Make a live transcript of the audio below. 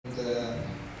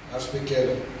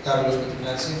speaker, Carlos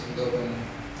Pedrinaci from the Open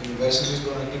University, is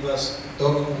going to give us a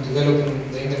talk on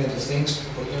developing the Internet of Things,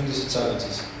 opportunities and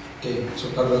challenges. Okay,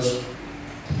 so Carlos.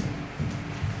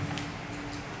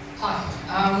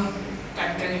 Hi,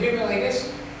 can you hear me like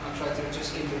this? I'll try to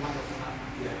just keep the microphone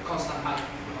at constant height.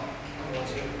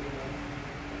 Otherwise you'll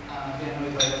be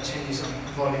annoyed by the changes on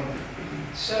volume.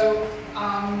 So,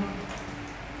 I'm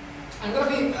going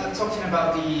to be talking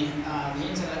about the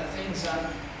Internet of Things, and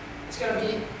it's going to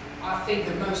be, I think,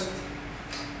 the most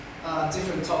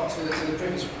different talk to the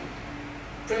previous one.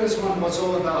 The previous one was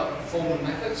all about formal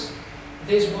methods.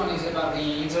 This one is about the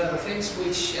Internet of Things,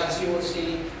 which, as you will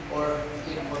see, or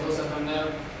for those that don't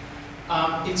know,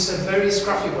 it's a very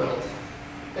scruffy world.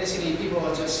 Basically, people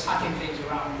are just hacking things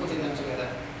around, putting them together.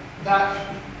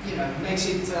 That makes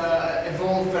it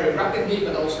evolve very rapidly,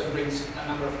 but also brings a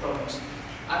number of problems.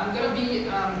 And I'm going to be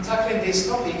tackling this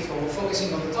topic, or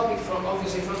focusing on the topic,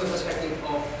 obviously from the perspective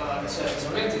of the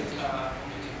service-oriented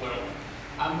computing world.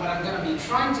 And what I'm going to be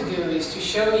trying to do is to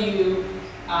show you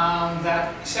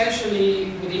that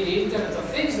essentially within the Internet of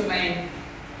Things domain,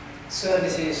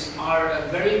 services are a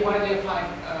very widely applied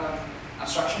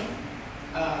abstraction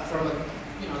from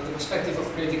the perspective of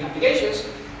creating applications.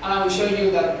 And I will show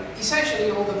you that essentially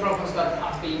all the problems that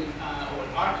have been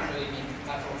or are currently being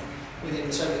tackled within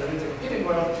the service-oriented computing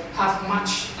world have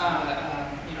much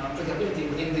applicability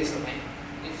within this domain.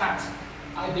 In fact,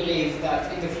 I believe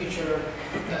that in the future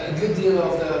a good deal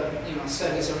of the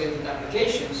service-oriented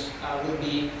applications will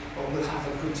be or will have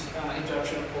a good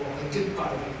interaction, or a good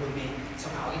part of it will be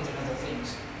somehow Internet of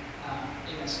Things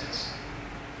in a sense.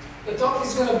 The talk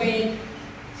is going to be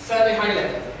fairly high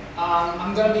level.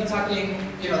 I'm going to be tackling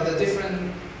the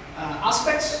different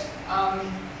aspects, and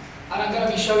I'm going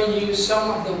to be showing you some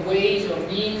of the ways or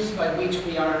means by which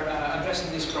we are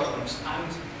addressing these problems,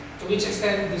 and to which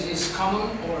extent this is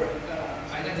common or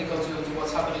identical to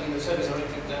what's happening in the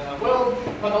service-oriented world,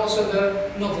 but also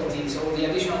the novelties or the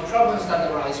additional problems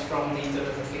that arise from the Internet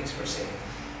of Things per se.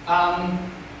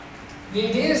 The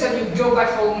idea is that you go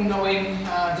back home knowing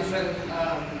different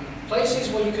places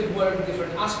where you could work,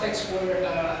 different aspects where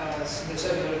the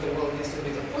service-oriented world needs a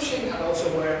bit of pushing, and also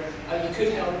where you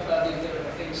could help the Internet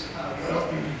of Things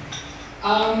world.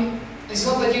 It's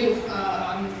not that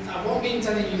I won't be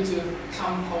intending you to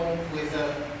come home with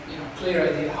a clear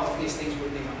idea how these things will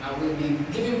be done. I will be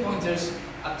giving pointers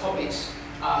at topics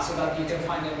so that you can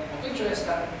find them of interest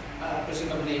and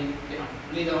presumably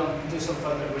lead on, do some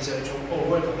further research or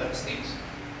work on those things.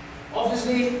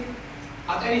 Obviously,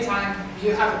 at any time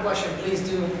you have a question, please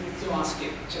do ask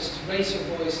it. Just raise your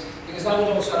voice, because that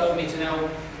will also allow me to know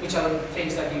which are the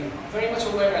things that you are very much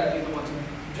aware and you want to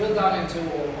drill down into,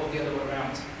 or the other way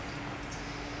around.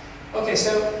 Okay,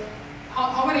 so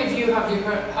how many of you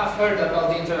have heard about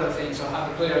the Internet of Things, or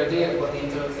have a clear idea of what the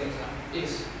Internet of Things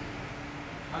is?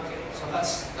 Okay, so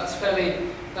that's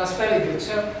fairly good.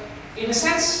 So, in a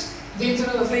sense, the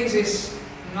Internet of Things is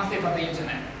nothing but the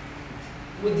Internet,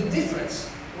 with the difference,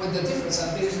 and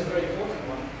this is a very important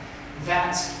one,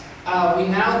 that we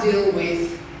now deal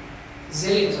with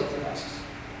zillions of devices.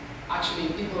 Actually,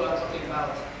 people are talking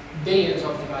about billions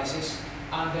of devices,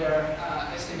 and there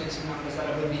are estimates and numbers that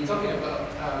I will be talking about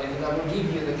that will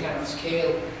give you the kind of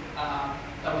scale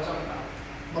that we're talking about.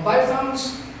 Mobile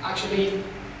phones, actually,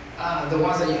 the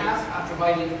ones that you have, are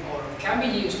provided or can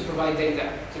be used to provide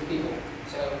data to people.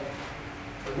 So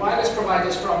the wireless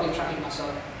providers probably tracking us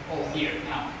all here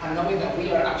now, and knowing that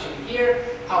we are actually here,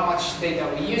 how much data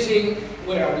we're using,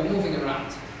 where are we moving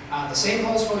around. The same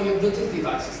holds for your Bluetooth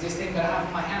devices. This thing that I have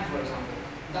in my hand, for example,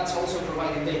 that's also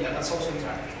providing data, that's also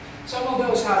interactive. Some of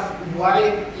those have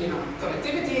wide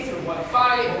connectivity through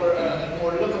Wi-Fi or a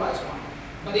more localized one.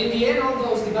 But in the end, all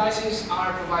those devices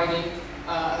are providing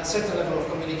a certain level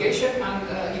of communication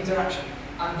and interaction.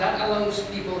 And that allows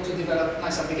people to develop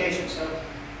nice applications. So,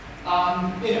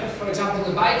 for example,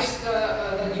 the bikes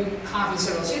that you have in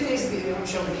several cities, I'm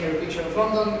showing here a picture of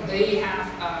London, they have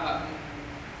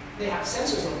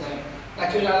sensors on them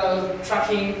that could allow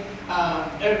tracking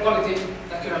air quality,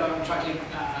 that could allow tracking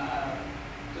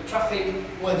traffic,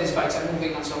 where these bikes are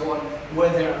moving and so on, where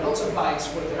there are lots of bikes,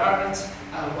 where there aren't,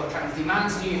 what kind of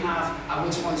demands do you have, at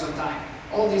which points on time.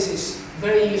 All this is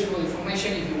very useful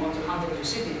information if you want to handle your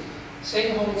city.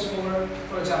 Same holds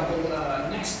for example,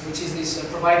 Nest, which is this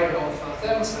provider of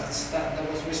thermostats that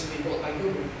was recently bought by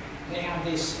Google. They have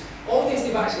this, all these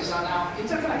devices are now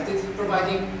interconnected,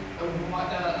 providing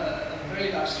a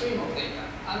very large stream of data,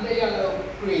 and they allow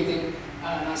creating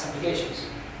nice applications.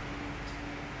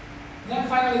 Then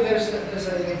finally, there's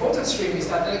an important stream is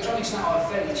that electronics now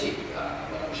are fairly cheap.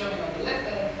 What I'm showing on the left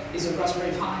there is a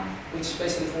Raspberry Pi, which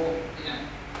basically for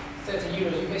 30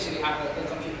 euros you basically basically have a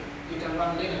computer. You can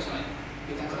run Linux on it.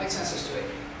 You can connect sensors to it.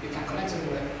 You can connect to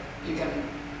the web. You can,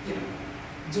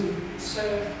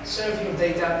 serve your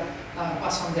data,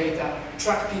 pass on data,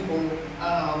 track people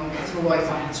through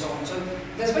Wi-Fi and so on. So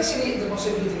there's basically the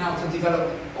possibility now to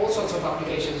develop all sorts of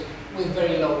applications with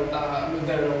very low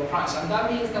price, and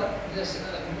that means that there's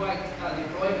wide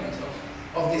deployment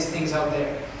of these things out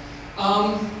there.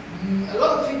 A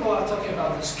lot of people are talking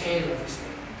about the scale of this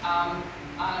thing, and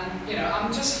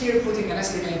I'm just here putting an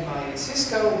estimate by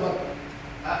Cisco, but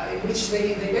in which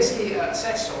they basically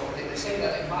assess, or they say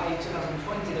that by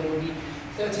 2020 there will be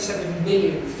 37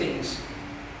 billion things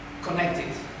connected.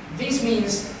 This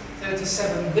means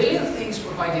 37 billion things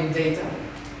providing data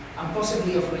and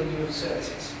possibly offering you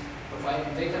services.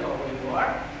 Providing data about where you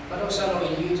are, but also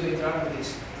allowing you to interact with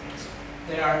these things.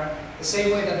 They are the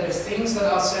same way that there's things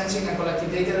that are sensing and collecting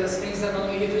data, there's things that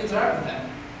allow you to interact with them.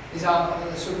 These are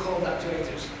the so-called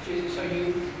actuators. So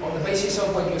you, on the basis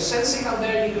of what you're sensing out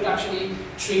there, you could actually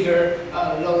trigger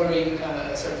lowering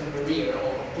a certain barrier,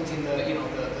 or putting the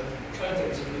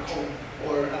curtains in your home,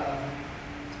 or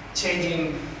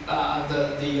changing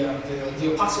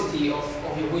the opacity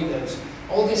of your windows.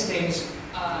 All these things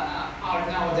are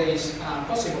nowadays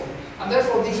possible, and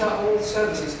therefore these are all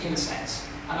services in a sense.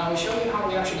 And I will show you how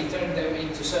we actually turn them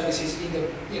into services in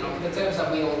the terms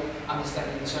that we all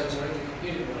understand in the service-oriented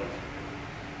computing world.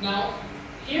 Now,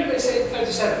 here they say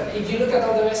 37. If you look at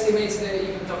other estimates, they're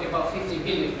even talking about 50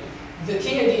 billion. The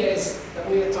key idea is that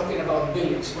we are talking about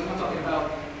billions. We're not talking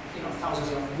about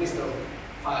thousands of whistle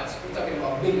files. We're talking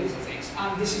about billions of things,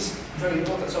 and this is very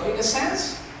important. So in a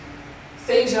sense,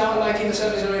 things are like in the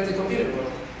service-oriented computing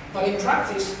world, but in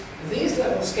practice, this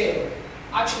level of scale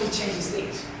actually changes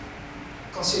things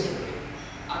considerably.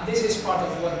 And this is part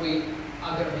of what we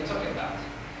are going to be talking about.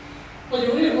 What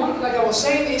you really want, like I was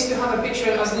saying, is to have a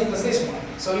picture as neat as this one.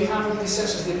 So you have all these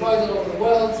sensors deployed all over the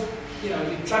world, you're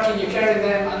tracking, you're carrying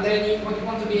them, and then what you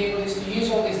want to be able is to use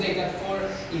all this data for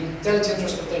intelligent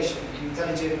transportation,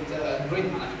 intelligent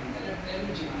grid management,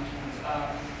 energy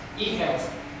management,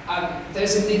 e-health. And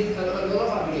there's indeed a lot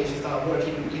of applications that are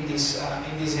working in this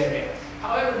area.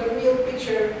 However, the real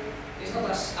picture is not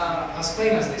as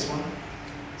plain as this one.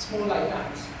 It's more like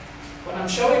that. What I'm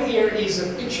showing here is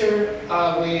a picture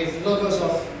with logos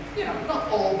of, not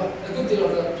all, but a good deal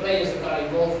of the players that are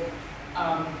involved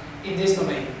in this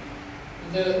domain.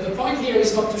 The point here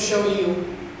is not to show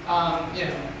you,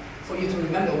 for you to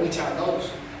remember which are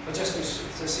those, but just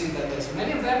to see that there's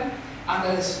many of them, and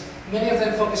there's many of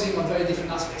them focusing on very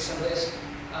different aspects. So there's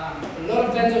a lot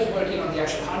of vendors working on the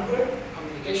actual hardware,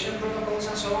 communication protocols,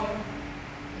 and so on.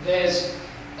 There's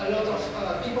a lot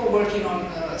of people working on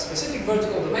specific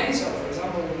vertical domains. So, for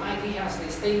example, Nike has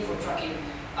this thing for tracking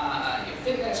your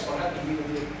fitness, for helping you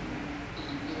do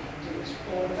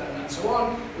sport and so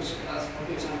on, which as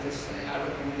computer scientists I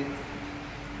recommend it.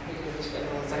 We spend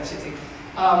a lot of time sitting.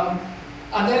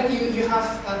 And then you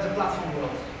have the platform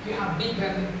world. You have big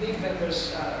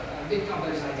vendors, big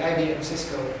companies like IBM,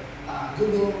 Cisco,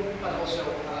 Google, but also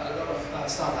a lot of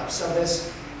startups. So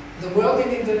the world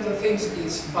in Internet of Things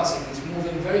is buzzing, it's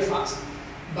moving very fast,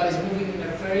 but it's moving in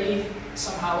a very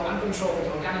somehow uncontrolled,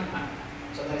 organic manner.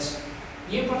 So there's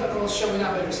new protocols showing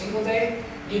up every single day,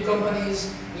 new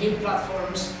companies, new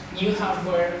platforms, new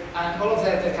hardware, and all of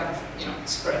that they kind of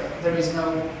spread. There is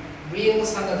no real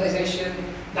standardization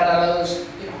that allows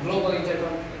global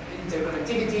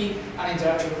interconnectivity and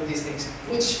interaction with these things,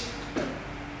 which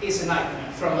is a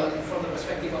nightmare from the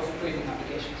perspective of creating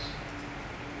applications.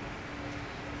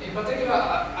 In particular,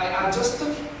 I just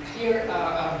took here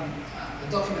a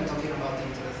document talking about the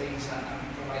Internet of Things and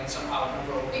providing somehow an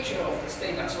overall picture of the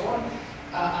state and so on,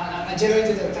 and I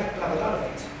generated a tech level out of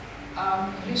it.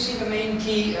 You see the main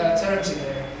key terms in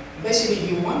there. Basically,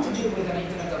 if you want to deal with an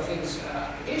Internet of Things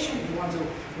application, if you want to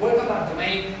work on that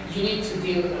domain, you need to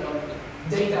deal with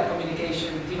data,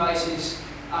 communication, devices,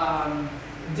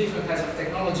 different kinds of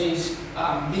technologies.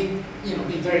 Be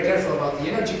very careful about the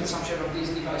energy consumption of these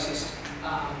devices.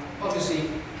 Obviously,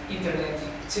 internet,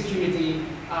 security,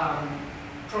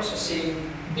 processing,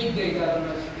 big data, I don't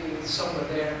know if it's somewhere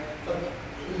there, but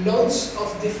loads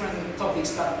of different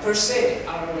topics that per se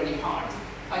are already hard.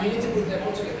 And you need to put them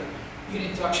all together. You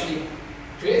need to actually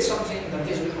create something that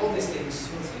deals with all these things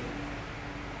smoothly.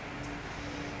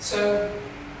 So,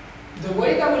 the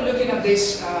way that we're looking at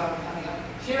this,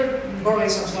 here I'm borrowing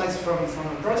some slides from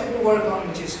a project we work on,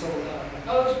 which is called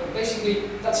Others, but basically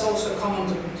that's also common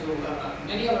to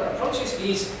many other approaches,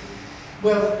 is,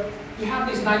 well, you have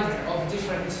this nightmare of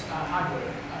different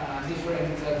hardware,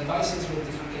 different devices with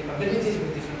different capabilities,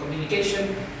 with different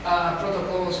communication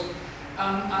protocols,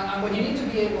 and what you need to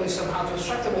be able is somehow to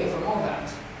abstract away from all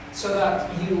that, so that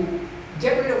you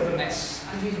get rid of the mess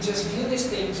and you just view these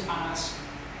things as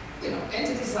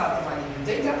entities that are providing you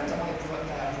data, that are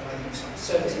providing you some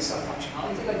services, some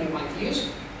functionality that you might use,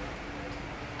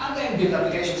 and then build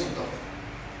applications on top.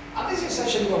 And this is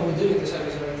essentially what we do in the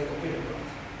service-oriented computing world.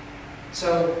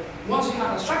 So once you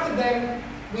have abstracted them,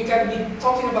 we can be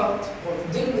talking about or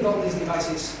dealing with all these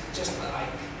devices just like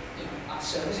as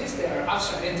services. They are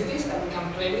abstract entities that we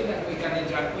can play with, that we can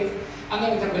interact with, and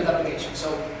then we can build applications. So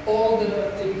all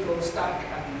the typical stack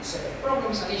and set of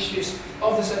problems and issues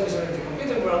of the service-oriented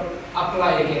computing world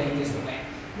apply again in this domain,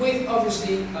 with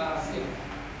obviously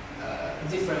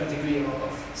different degree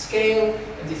of scale,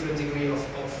 a different degree of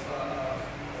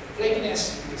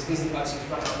flakiness, because these devices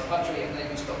run out of battery and then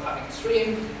you stop having a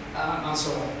stream, and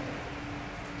so on.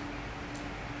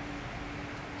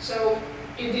 So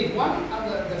indeed,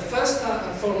 the first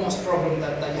and foremost problem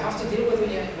that you have to deal with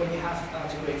when you have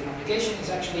to create an application is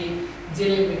actually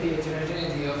dealing with the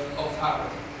heterogeneity of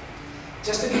hardware.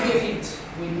 Just to give you a hint,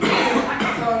 we made a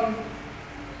hackathon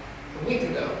a week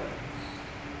ago,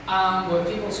 where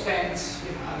people spent,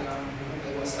 I don't know,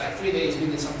 it was like 3 days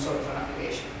building some sort of an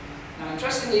application. Now,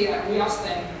 interestingly, we asked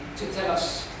them to tell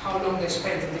us how long they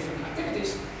spent in different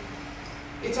activities.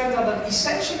 It turned out that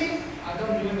essentially, I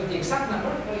don't remember the exact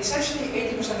number, but essentially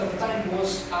 80% of the time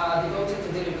was devoted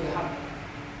to dealing with the hardware.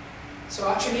 So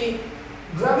actually,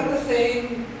 grabbing the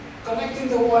thing, connecting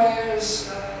the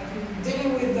wires,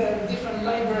 dealing with the different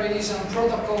libraries and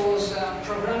protocols,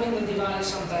 programming the device,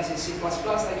 sometimes it's C++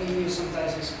 that you use,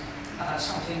 sometimes it's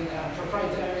something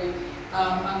proprietary,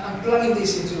 and plugging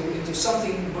this into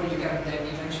something where you can then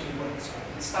eventually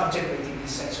start generating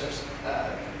these sensors,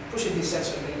 pushing these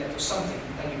sensor data to something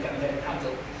that you can then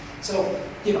handle. So,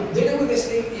 dealing with this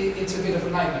thing, it's a bit of a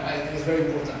nightmare. I think it's very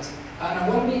important. And I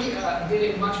won't be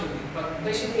dealing much with it, but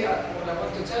basically what I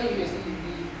want to tell you is the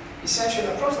essential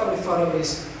approach that we follow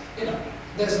is,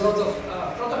 there's a lot of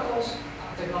protocols,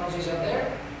 technologies out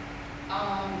there,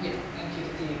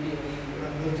 MQTT,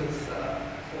 Bluetooth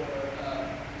for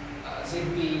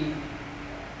Zigbee,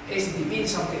 HTTP in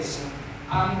some cases.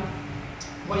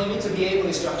 What you need to be able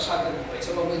is to abstract it away.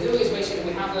 So what we do is basically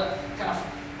we have a kind of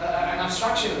an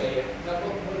abstraction layer. But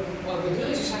what we do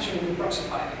is essentially we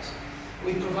proxify this.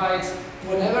 We provide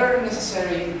whenever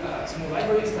necessary small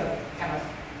libraries that kind of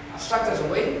abstract us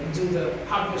away, do the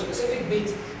hardware-specific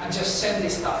bit, and just send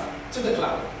this stuff to the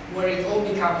cloud, where it all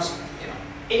becomes,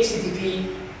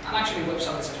 HTTP and actually web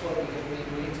service as well, because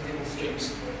we need to deal with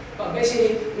streams. But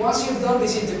basically, once you've done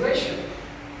this integration,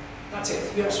 that's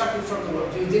it. You're abstracted from the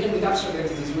world. You're dealing with abstract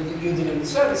entities. You're dealing with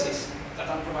services that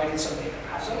are providing some data,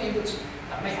 that have some inputs,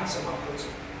 that may have some outputs.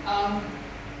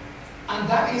 And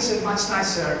that is a much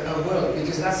nicer world,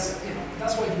 because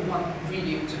that's what you want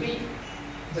really to be.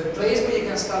 The place where you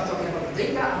can start talking about the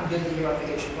data and building your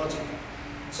application logic.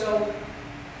 So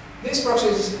these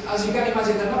proxies, as you can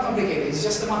imagine, they're not complicated. It's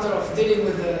just a matter of dealing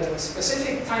with the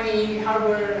specific tiny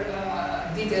hardware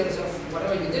details of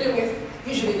whatever you're dealing with.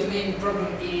 Usually the main problem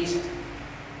is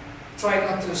trying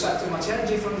not to suck too much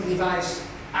energy from the device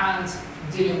and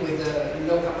dealing with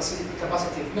the low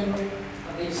capacity of memory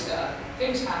that these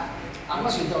things have. And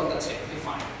once you're done, that's it, you're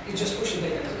fine. You just push the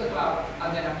data to the cloud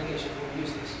and then applications will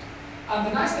use this. And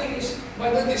the nice thing is,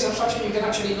 by doing this abstraction, you can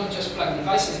actually not just plug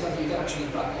devices, but you can actually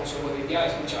plug also web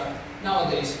APIs, which are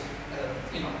nowadays,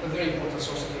 a very important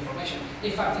source of information.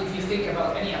 In fact, if you think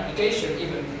about any application,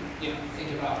 even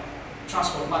think about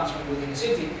transport management within a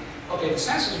city, okay, the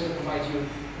sensors will provide you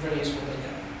very useful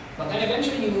data. But then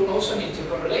eventually you will also need to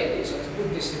correlate this or to put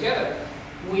this together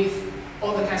with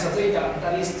all the kinds of data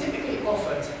that is typically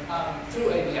offered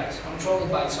through APIs, controlled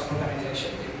by some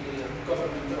organization, typically a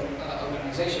governmental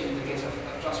organization in the case of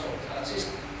a transport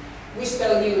system. We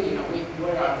tell you,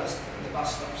 where are the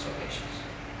bus stops locations,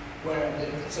 where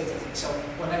the sort of thing. So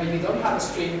whenever you don't have a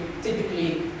stream,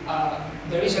 typically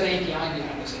there is an API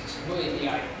behind the scenes, a good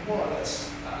API, more or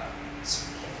less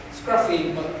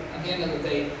scruffy, but at the end of the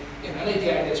day, an API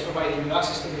that is providing you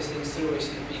access to these things through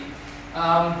HTTP.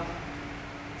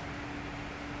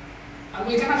 And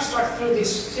we can abstract through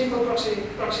this simple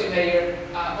proxy layer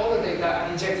all the data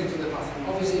and inject it to the platform.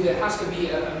 Obviously, there has to be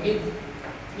a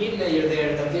mid layer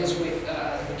there that deals with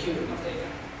the queuing of data.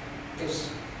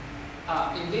 Because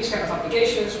in these kind of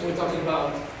applications, we're talking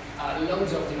about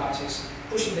loads of devices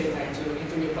pushing data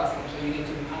into your platform, so you need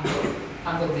to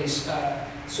handle this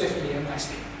swiftly and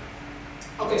nicely.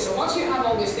 Okay, so once you have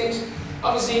all these things,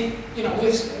 obviously, we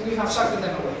have abstracted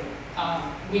them away.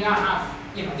 We now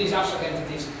have, these abstract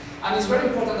entities. And it's very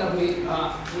important that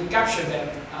we capture them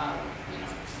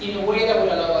in a way that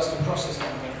will allow us to process them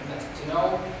better, to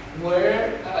know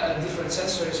where a different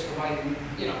sensor is providing,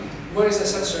 where is the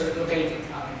sensor located,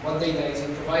 what data is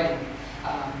it providing,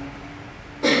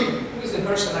 who is the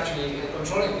person actually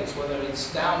controlling this, whether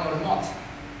it's down or not.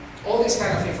 All this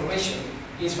kind of information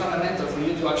is fundamental for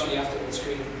you to actually afterwards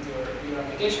create your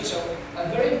application. So a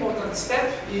very important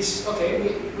step is, okay,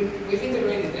 we've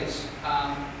integrated this.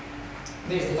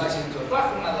 These devices into a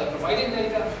platform, now they're providing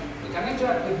data, we can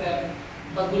interact with them,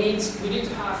 but we need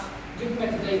to have good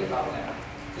metadata about them,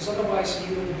 because otherwise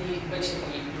you will be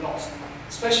basically lost.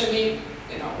 Especially,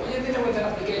 when you're dealing with an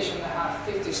application that has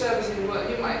 50 services, well,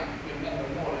 you might remember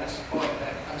more or less all of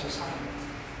that and just handle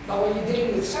it. But when you're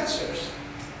dealing with sensors,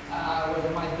 where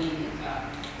there might be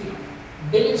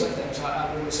billions of them,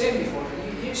 as we were saying before,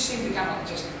 you simply cannot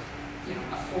just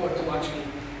afford to actually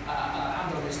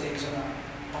handle these things on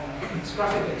a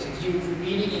graphic basis. You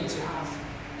really need to have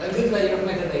a good layer of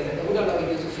metadata that would allow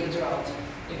you to filter out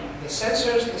the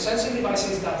sensors, the sensing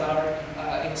devices that are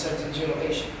in a certain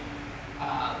geolocation,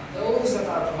 those that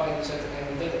are providing certain kind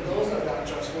of data, those that are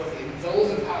trustworthy, those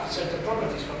that have certain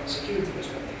properties from a security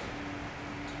perspective.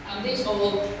 And this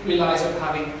all relies on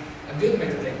having a good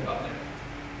metadata about them.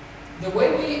 The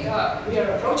way we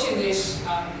are approaching this,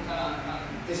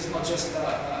 this is not just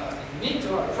unique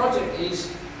to our project,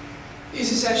 is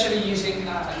essentially using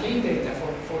link data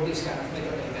for this kind of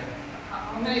metadata.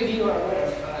 How many of you are aware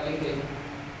of link data?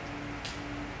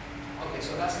 Okay,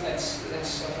 so that's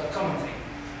less of a common thing.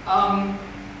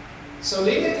 So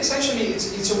link data essentially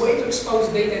it's a way to expose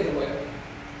data in the web.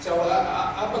 So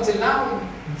up until now,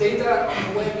 data on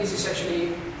the web is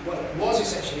essentially, well, was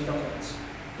essentially documents.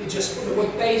 You just put a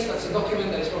web page, that's a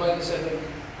document that is providing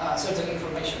certain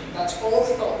information. That's all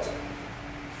thought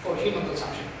for human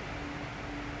consumption.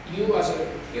 You as a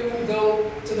human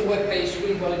go to the web page,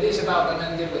 read what it is about, and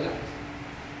then deal with that.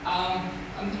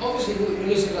 And obviously we're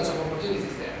losing lots of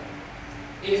opportunities there.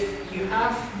 If you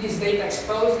have this data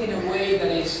exposed in a way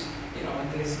that is,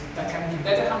 that can be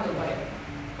better handled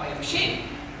by a machine,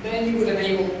 then you would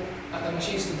enable the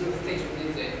machines to do the things with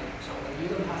this data. So that you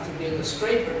don't have to build a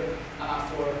scraper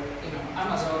for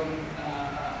Amazon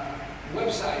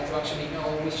website to actually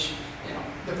know which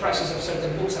the prices of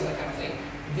certain books and that kind of thing.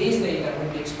 These data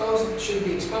will be exposed, should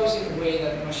be exposed in a way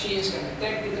that machines can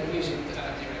detect it and use it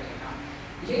directly now.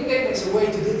 Link data is a way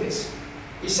to do this.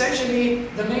 Essentially,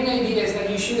 the main idea is that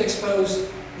you should expose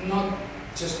not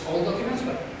just all documents,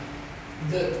 but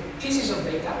the pieces of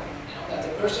data, that the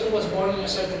person was born in a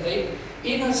certain date,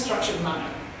 in a structured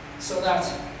manner, so that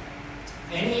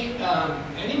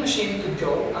any machine could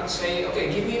go and say,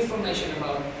 okay, give me information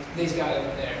about this guy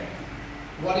over there.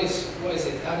 What is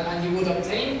it? And you would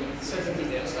obtain certain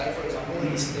details, like for example,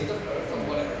 his date of birth or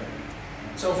whatever.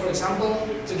 So for example,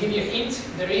 to give you a hint,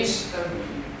 there is a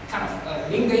kind of a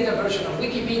link data version of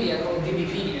Wikipedia called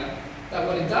DBpedia, that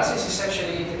what it does is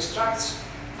essentially it extracts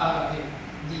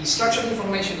the structured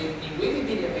information in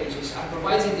Wikipedia pages and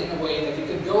provides it in a way that you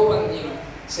could go and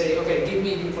say, okay, give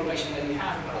me the information that you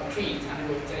have about Crete, and it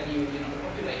will tell you the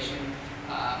population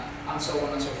and so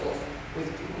on and so forth, with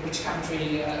which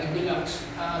country it belongs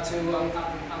to,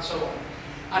 and so on.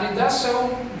 And it does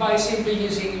so by simply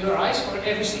using URIs for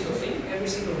every single thing. Every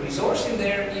single resource in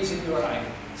there is a URI.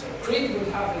 So Crete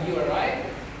will have a URI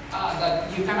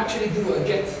that you can actually do a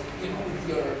get, with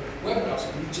your web browser.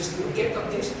 You just do a get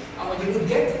of this, and what you would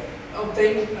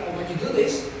obtain when you do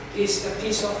this is a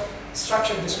piece of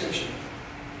structured description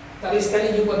that is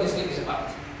telling you what this thing is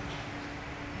about.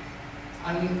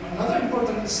 And another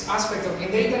important aspect of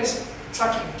link data is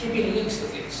tracking, keeping links to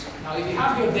things. Now, if you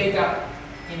have your data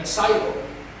in a silo,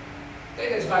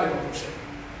 data is valuable per se.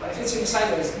 But if it's in a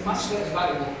silo, it's much less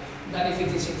valuable than if it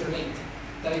is interlinked.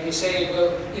 That if you say,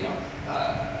 well,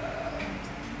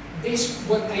 this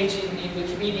web page in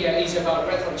Wikipedia is about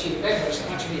Red Hot Chili Peppers,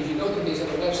 and actually if you go to this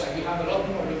other website, you have a lot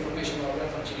more information about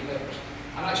Red Hot Chili Peppers.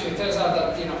 And actually it turns out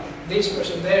that this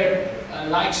person there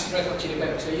likes Red Hot Chili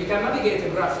Peppers. So you can navigate a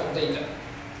graph of data.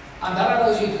 And that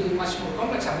allows you to do much more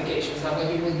complex applications than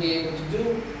what you will be able to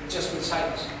do just with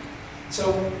silos.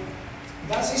 So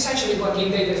that's essentially what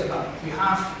link data is about. You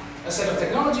have a set of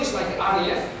technologies like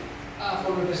RDF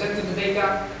for representing the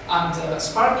data, and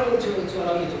Sparkle to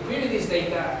allow you to query this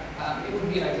data. It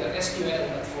would be like an SQL,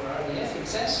 but for RDF in a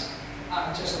sense,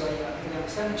 just so that you can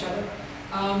understand each other.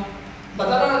 But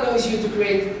that allows you to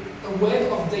create a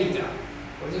web of data,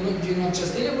 where you're not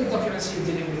just dealing with documents, you're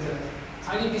dealing with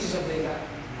tiny pieces of data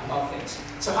about things.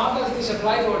 So how does this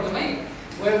apply to our domain?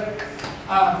 Well,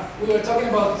 we were talking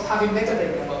about having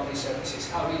metadata about these services,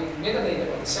 having metadata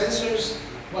about the sensors,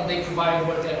 what they provide,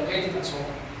 where they're located, and so on.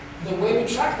 The way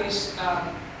we track this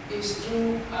is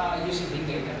through using big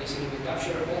data. Basically, we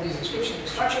capture all these descriptions in a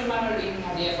structured manner in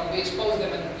RDF and we expose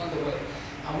them on the web.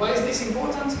 And why is this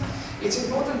important? It's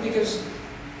important because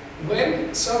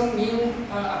when some new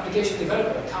application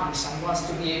developer comes and wants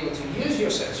to be able to use your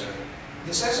sensor,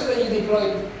 the sensor that you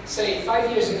deployed, say,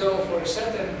 5 years ago for a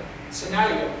certain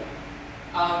scenario,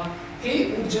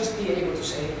 he would just be able to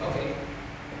say, okay,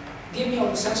 give me all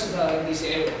the sensors that are in this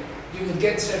area. You would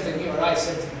get certain URIs,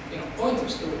 certain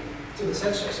pointers to the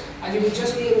sensors, and you would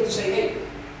just be able to say, hey,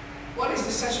 what is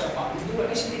this sensor about? You do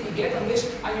an HTTP get on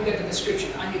this, and you get a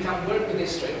description, and you can work with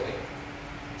this straight away.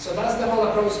 So that's the whole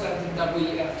approach that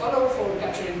we follow for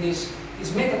capturing this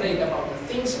metadata about the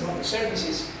things, about the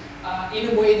services, in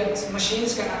a way that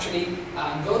machines can actually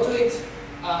go to it,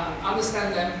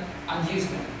 understand them, and use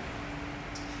them.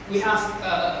 We have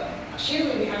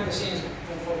machinery behind the scenes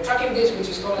for tracking this, which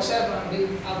is called a server,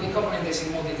 and I'll be covering this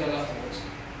in more detail afterwards.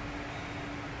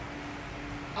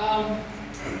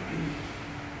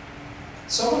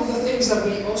 Some of the things that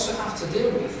we also have to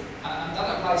deal with, and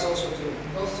that applies also to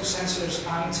both to sensors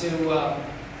and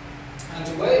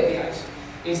to web APIs,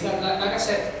 is that, like I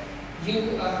said, you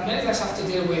many times have to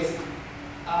deal with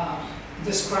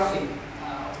the scruffing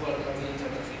world of the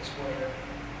Internet of Things, where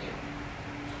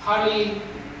hardly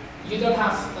you don't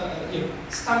have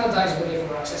standardized way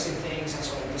for accessing things and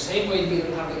so on. The same way you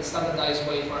don't have a standardized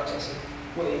way for accessing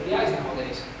web APIs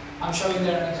nowadays. I'm showing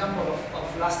there an example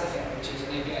of Last.fm, which is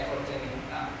an API for obtaining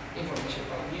information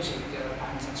about music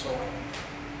bands and so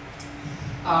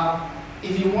on.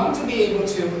 If you want to be able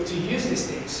to use these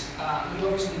things, you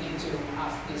obviously need to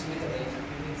have this metadata.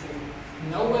 You need to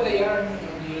know where they are,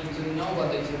 you need to know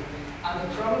what they do. And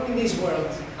the problem in this world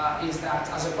is that,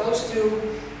 as opposed to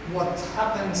what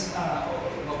happened,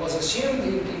 or what was assumed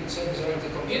in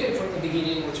service-oriented computing from the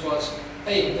beginning, which was,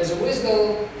 hey, there's a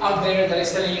WSDL out there that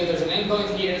is telling you there's an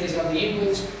endpoint here, these are the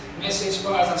inputs, message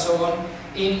bars, and so on.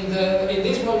 In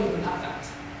this world, you don't have that.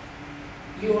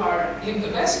 You are, in the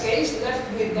best case, left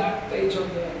with that page on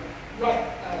the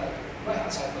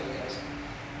right-hand side for you guys,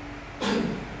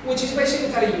 which is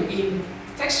basically telling you in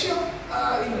textual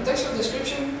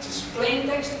description, just plain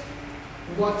text,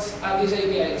 what this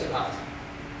API is about.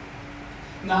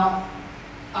 Now,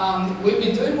 we've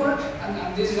been doing work,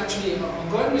 and this is actually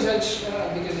ongoing research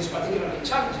because it's particularly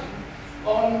challenging,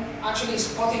 on actually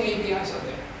spotting APIs out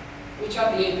there. Which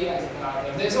are the APIs that are out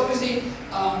there? There's obviously,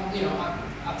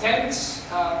 attempts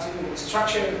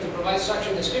to provide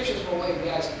structured descriptions for web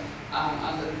APIs,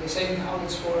 and the same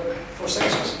outlets for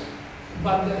sensors.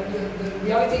 But the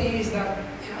reality is that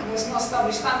there's no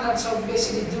established standard, so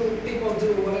basically people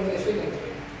do whatever they feel like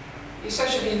doing.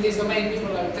 Essentially, in this domain,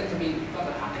 people tend to be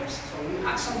rather hackers. So you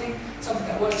hack something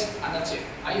that works, and that's it.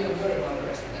 And you don't worry about the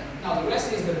rest of them. Now, the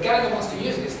rest is the guy that wants to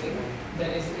use this thing, then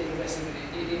is invested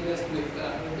with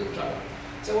big trouble.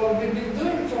 So what we've been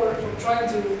doing for trying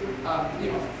to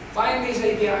find these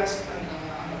APIs and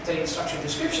obtain structured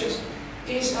descriptions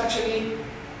is actually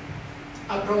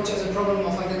approach as a problem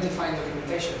of identifying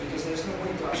documentation, because there's no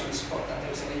way to actually spot that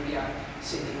there's an API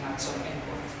sitting at some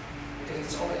endpoint, because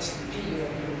it's all HTTP, you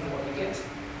don't know what you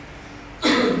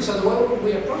get. So the way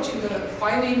we're approaching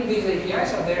finding these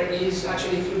APIs out there is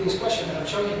actually through this question that I'm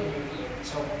showing you here.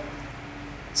 So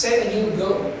say that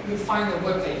you find a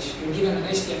web page, you're given an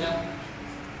HTML.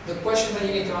 The question that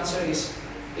you need to answer is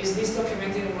this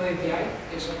documented in web API?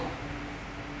 Yes or no?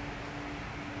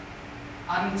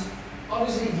 And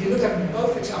obviously, if you look at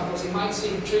both examples, it might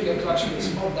seem trivial to actually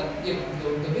spot that the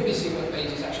BBC web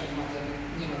page is actually not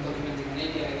documenting an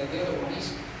API that the other one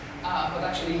is. But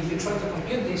actually, if you try to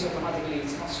compute this automatically,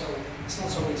 it's not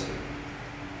so easy.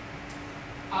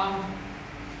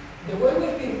 The way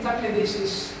we've been tackling this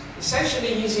is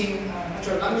essentially using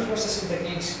natural language processing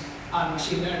techniques and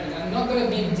machine learning. I'm not going to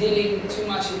be dealing too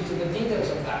much into the details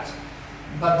of that,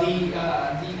 but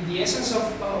the essence of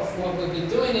what we've been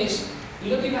doing is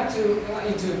looking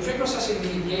into pre-processing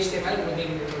the HTML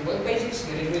within the web pages,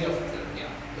 getting rid of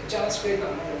the JavaScript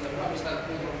and all of the rubbish that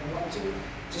we don't want to.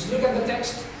 Just look at the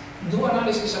text, do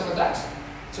analysis of that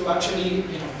to actually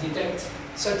detect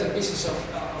certain pieces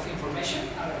of information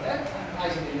out of that,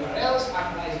 analyzing the URLs,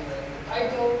 analyzing the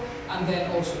title, and then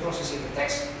also processing the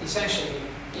text, essentially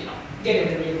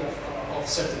getting rid of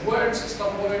certain words,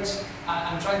 stop words,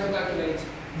 and trying to calculate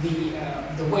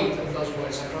the weight of those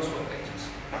words across web pages.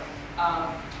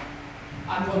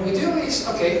 And what we do is,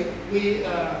 we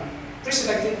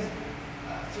pre-selected,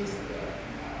 I think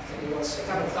it was a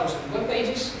couple of thousand web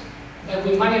pages that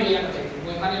we manually annotated.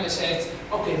 We manually said,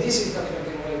 okay, this is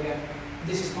documented in web API,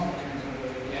 this is not documented in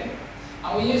web API.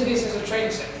 And we use this as a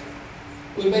training set.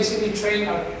 We basically train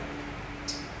our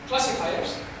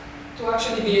classifiers to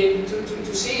actually be able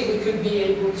to see if we could be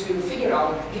able to figure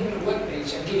out, given a web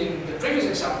page and given the previous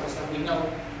examples that we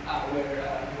know were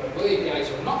web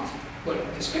APIs or not, were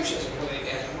descriptions of web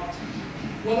APIs or not,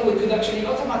 whether we could actually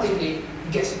automatically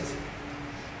guess it.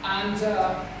 And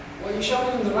what you showed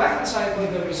on the right-hand side were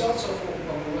the results of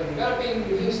what we were developing.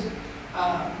 We used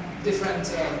different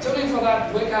tooling for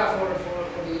that, Weka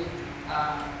for the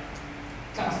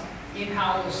kind of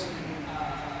in-house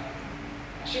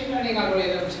machine learning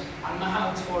algorithms, and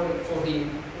Mahout for the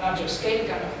larger scale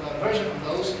kind of version of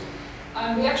those.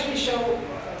 And we actually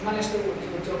managed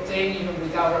to obtain, even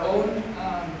with our own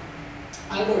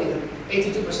algorithm,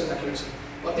 82% accuracy.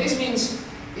 What this means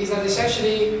is that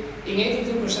essentially, in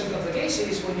 82% of the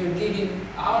cases, when you're giving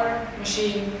our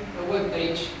machine a web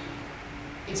page,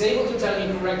 it's able to tell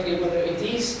you correctly whether it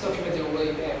is documented or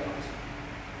web API or not.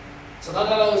 So that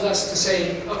allows us to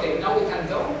say, okay, now we can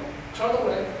go, crawl the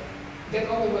web, get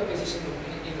all the web pages in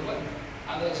the web,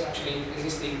 and there's actually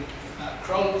existing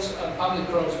crawls, public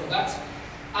crawls for that,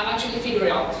 and actually figure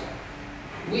out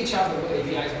which are the web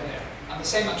APIs are there. And the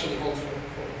same actually holds for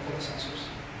the sensors.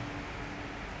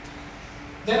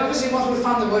 Then obviously once we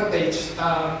found the web page,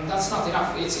 that's not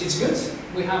enough. It's good.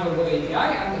 We have a web API,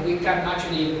 and we can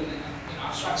actually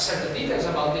abstract certain details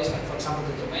about this, like for example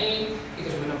the domain,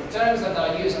 because we know the terms that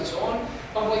are used and so on.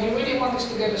 But what you really want is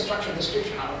to get a structured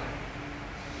description out of it.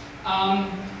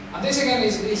 And this again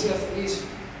is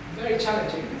very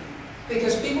challenging,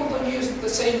 because people don't use it the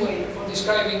same way for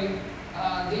describing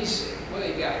these web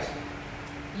APIs.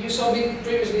 You saw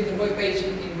previously the web page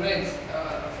in red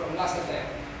from last affair.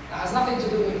 It has nothing to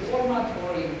do with format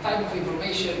or in type of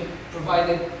information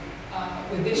provided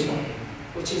with this one,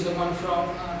 which is the one from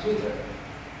Twitter.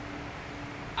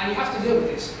 And you have to deal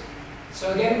with this.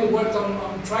 So again, we worked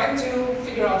on trying to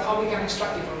figure out how we can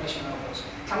extract information out of those.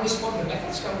 Can we spot the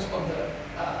methods? Can we spot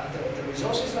the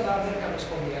resources that are there? Can we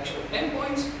spot the actual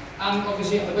endpoints? And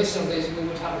obviously, on the basis of this, we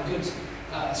would have a good,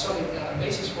 solid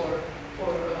basis for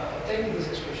obtaining these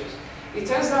descriptions. It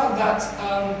turns out that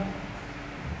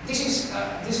this is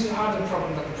a harder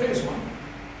problem than the previous one,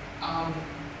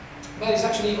 but it's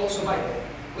actually also viable.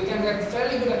 We can get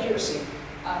fairly good accuracy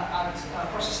at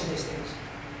processing these things.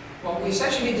 What we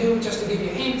essentially do, just to give you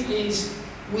a hint, is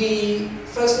we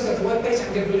first look at the web page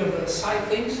and get rid of the side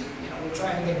things. We try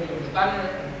and get rid of the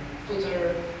banner,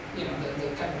 footer, the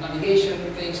kind of navigation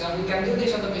things, and we can do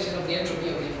this on the basis of the entropy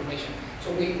of the information.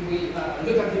 So we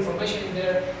look at the information in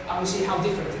there and we see how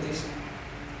different it is,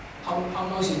 how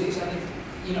noisy it is, and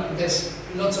if there's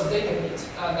lots of data in it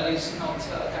that is not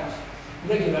kind of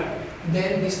regular,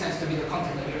 then this tends to be the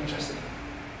content that you're interested in.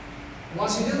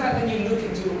 Once you do that, then you look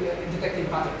into detecting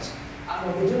patterns. And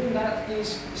what we do in that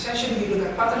is essentially you look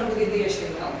at patterns within the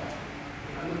HTML.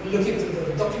 We look into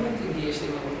the document in the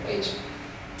HTML page,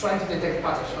 trying to detect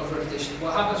patterns of repetition.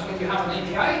 What happens when you have an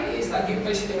API is that you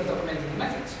basically are documenting the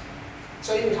methods.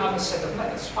 So you would have a set of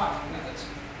methods, 5 methods.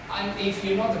 And if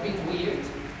you're not a bit weird,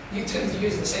 you tend to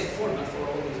use the same format for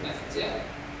all these methods, yeah?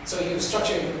 So you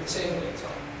structure it the same way. So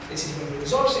this is the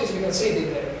resources, you can see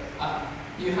it there.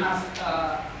 You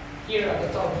have here at the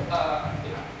top,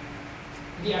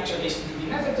 the actual HTTP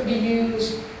method to be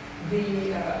used,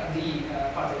 the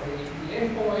part of the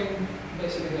endpoint,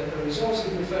 basically the resource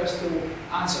it refers to,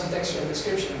 and some textual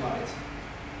description about it.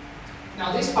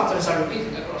 Now these patterns are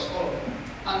repeated across all of them,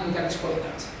 and we can exploit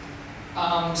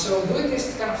that. So doing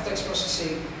this kind of text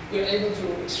processing, we're able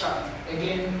to extract,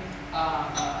 again,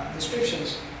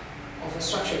 descriptions of the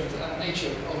structured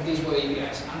nature of these web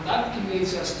APIs, and that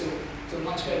leads us to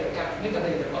much better kind of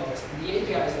metadata about the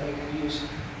APIs that we can use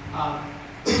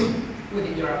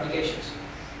within your applications.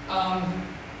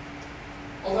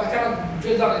 Although I cannot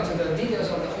drill down into the details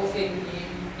of the whole thing,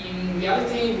 in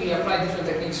reality we apply different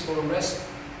techniques for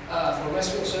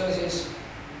RESTful services,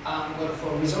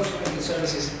 for resource-oriented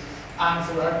services, and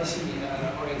for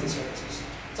RPC-oriented services.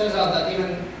 Turns out that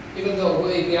even though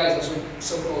web APIs are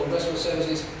so-called RESTful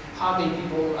services, hardly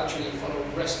people actually follow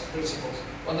REST principles.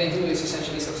 What they do is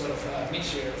essentially some sort of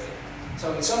mixture of thing.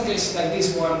 So in some cases, like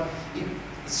this one,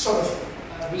 it's sort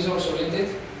of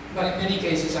resource-oriented, but in many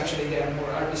cases, actually, they are more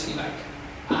RPC-like.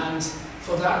 And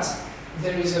for that,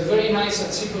 there is a very nice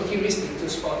and simple heuristic to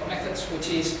spot methods, which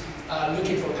is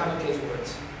looking for camel case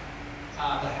words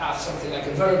that have something like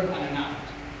a verb and a noun.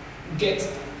 Get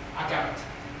account,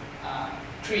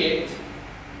 create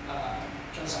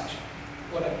transaction,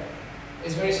 whatever.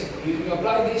 It's very simple. You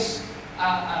apply these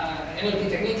NLP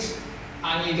techniques,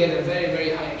 and you get a very,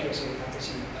 very high accuracy with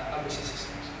RPC systems.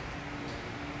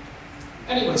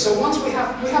 Anyway, so once we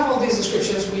have all these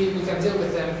descriptions, we can deal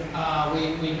with them.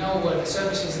 We know where the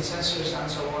services, the sensors, and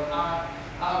so on are,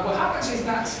 What happens is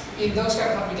that in those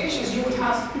kind of applications, you would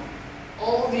have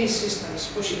all these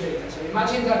systems pushing data. So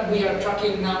imagine that we are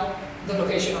tracking now the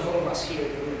location of all of us here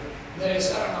in the room.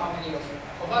 There's, I don't know how many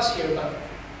of us here, but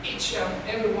each and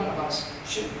every one of us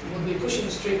would be pushing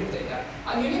a stream of data.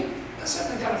 And you need a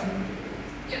certain kind of,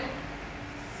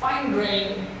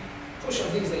 fine-grained push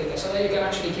of this data so that you can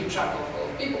actually keep track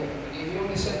of people. If you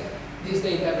only send this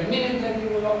data every minute, then you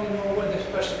will only know where this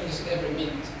person is every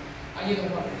minute. And you don't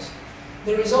want this.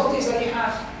 The result is that you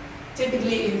have,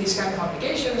 typically in these kind of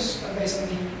applications, based on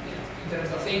the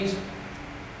Internet of Things,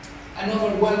 an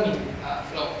overwhelming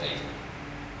flow of data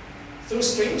through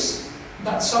streams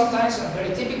that sometimes and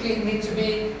very typically need to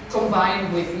be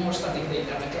combined with more static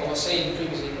data. Like I was saying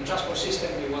previously, in the transport system,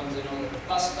 you want to know where the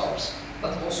bus stops,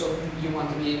 but also you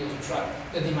want to be able to track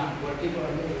the demand, where people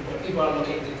are moving, where people are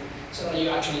located, so that you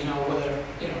actually know whether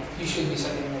you should be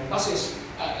sending more buses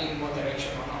in one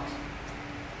direction or not.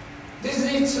 This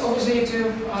leads obviously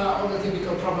to all the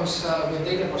typical problems with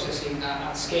data processing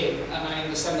at scale, and I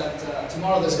understand that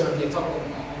tomorrow there's going to be a talk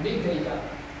on big data,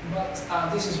 but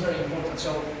this is very important.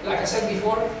 So, like I said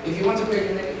before, if you want to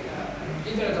create an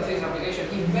Internet of Things application,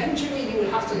 eventually you will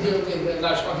have to deal with a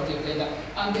large quantity of data,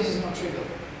 and this is not trivial.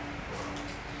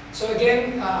 So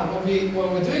again, what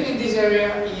we're doing in this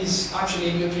area is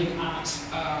actually looking at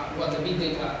what the big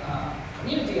data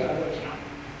community are working on.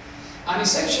 And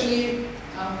essentially,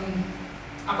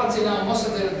 up until now, most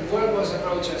of the work was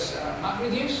approached as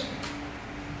MapReduce.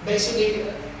 Basically,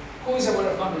 who is aware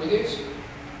of MapReduce?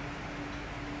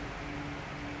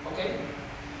 Okay.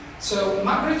 So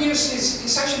MapReduce is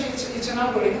essentially it's an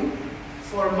algorithm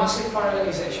for massive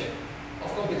parallelization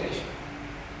of computation.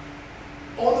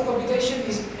 All the computation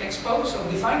is exposed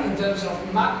or defined in terms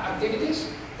of map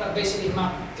activities that basically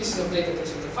map pieces of data to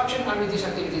the function and reduce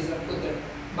activities that put them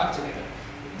back together.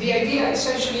 The idea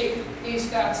essentially is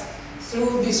that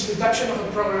through this reduction of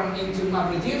a program into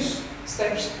MapReduce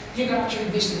steps, you can actually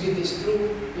distribute this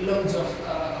through loads of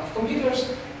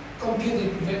computers, compute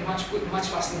it much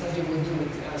faster than you would do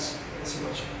it as a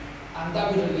sequential. And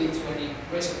that wouldn't lead to any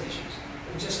race conditions.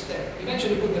 We just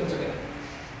eventually put them together.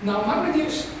 Now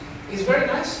MapReduce is very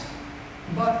nice,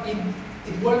 but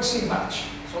it works in batch.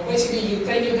 So basically you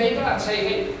take your data and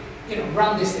say, hey,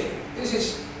 run this thing. This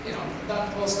is,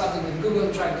 that all started with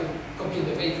Google trying to compute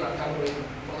the page rank algorithm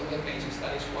for the web pages.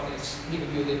 That is what is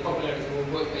giving you the popularity of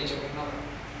a web page over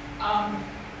another.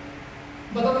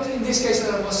 But obviously in this case, as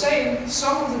I was saying,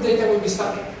 some of the data will be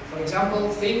static. For example,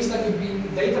 things that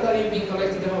data that you've been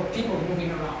collecting about people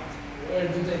moving around. Where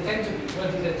do they tend to be?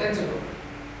 Where do they tend to go?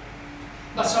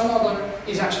 But some other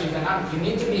is actually dynamic. You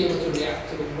need to be able to react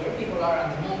to where people are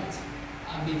at the moment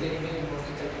and be able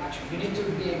to take action. You need to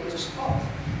be able to spot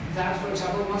that, for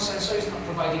example, one sensor is not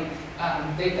providing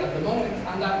data at the moment,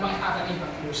 and that might have an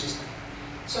impact on your system.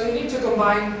 So you need to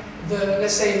combine the,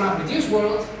 let's say, MapReduce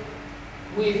world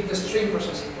with the stream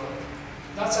processing world.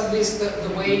 That's at least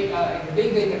the way in the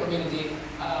big data community,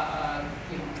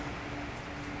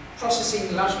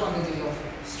 processing large quantities of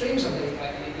streams of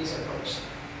data is approached.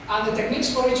 And the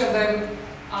techniques for each of them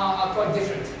are quite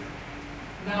different.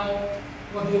 Now,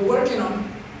 what we're working on,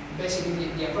 basically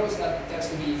the approach that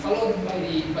has to be followed by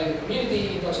the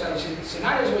community in those kind of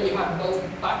scenarios where you have both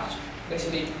batch,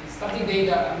 basically static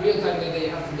data and real-time data you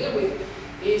have to deal with,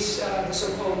 is the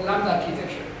so-called lambda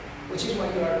architecture, which is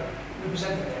what you are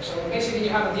represented there. So basically you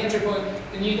have at the entry point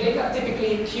the new data,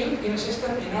 typically queued in a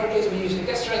system. In our case we use a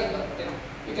guest thread, but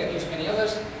you can use many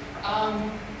others.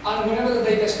 And whenever the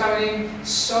data is coming in,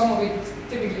 some of it,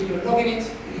 typically you're logging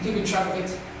it, you're keeping track of it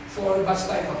for batch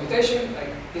time computation, like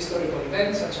historical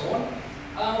events and so on.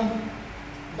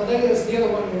 But then there's the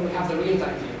other one where we have the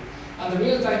real-time view. And the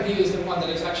real-time view is the one that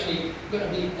is actually going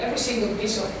to be every single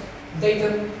piece of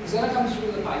data is going to come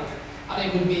through the pipe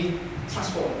and it will be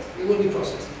transformed, it will be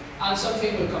processed, and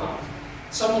something will come out.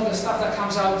 Some of the stuff that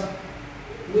comes out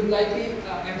will likely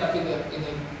end up in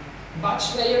the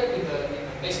batch layer, in the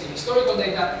basically historical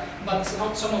data, but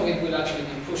some of it will actually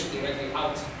be pushed directly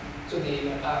out to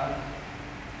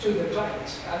the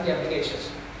clients and the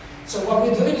applications. So what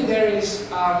we're doing in there is,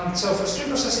 so for stream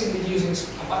processing we're using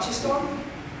Apache Storm.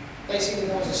 Basically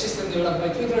there was a system developed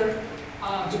by Twitter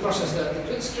to process the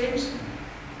tweet streams.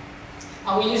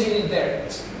 And we're using it there,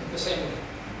 the same way.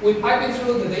 We pipe it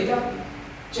through the data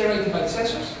generated by the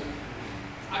sensors,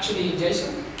 actually in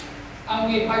JSON.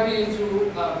 And we pipe it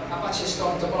through Apache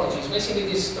Storm topologies. Basically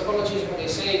these topologies, what they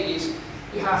say is,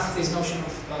 you have this notion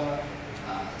of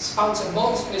spouts and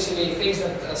bolts, basically things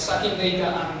that suck in data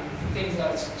and things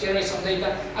that generate some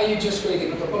data, and you just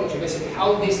create a topology, basically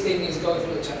how this thing is going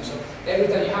through the channel. So Every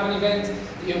time you have an event,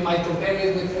 you might compare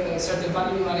it with a certain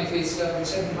value, and if it's a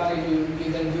certain value,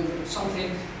 you then do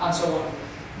something, and so on.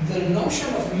 The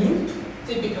notion of loop,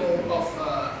 typical of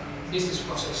business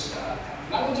process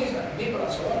languages, people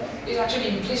and so on, is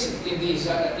actually implicit in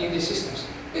these systems.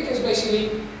 Because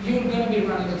basically, you're going to be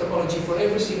running the topology for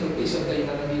every single piece of data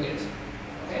that you get.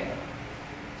 Okay?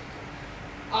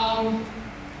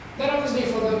 Then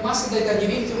obviously, for the master data, you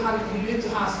need to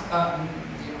have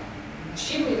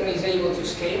machinery that is able to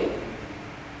scale,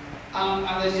 and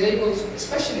that is able,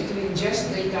 especially, to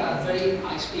ingest data at very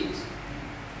high speeds.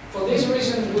 For these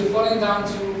reasons, we've fallen down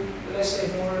to, let's say,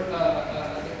 more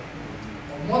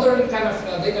modern kind of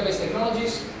database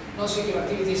technologies, NoSQL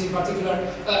activities in particular,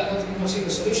 NoSQL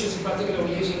solutions in particular.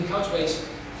 We're using Couchbase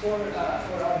for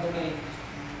our domain,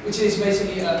 which is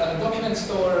basically a document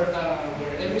store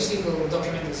where every single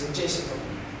document is a JSON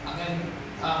document, and then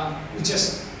we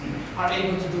just are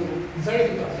able to do very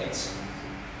good updates,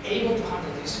 able to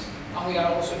handle this, and we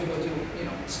are also able to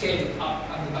scale it up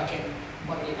at the back end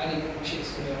by adding more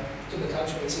machines to the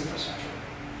Couchbase infrastructure.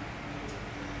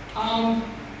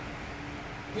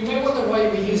 You may wonder why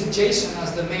we use JSON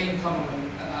as the main common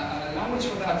language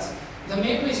for that. The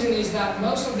main reason is that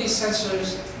most of these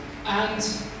sensors and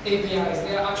APIs,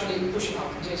 they are actually pushing out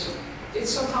JSON. It's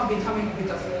somehow becoming a bit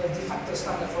of a de facto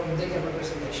standard for data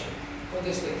representation for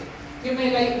these things. You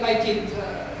may like it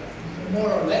more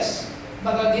or less,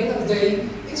 but at the end of the day,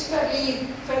 it's fairly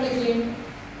clean,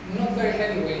 not very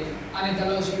heavyweight, and it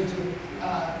allows you to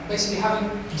basically having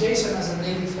JSON as a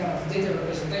native kind of data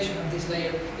representation of this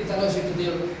layer. It allows you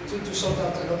to sort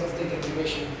out a lot of data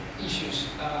curation issues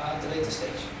at the later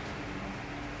stage.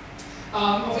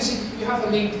 Obviously, you have a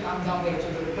link down there to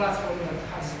the platform that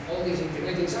has all these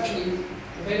integrated. It's actually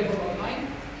available online.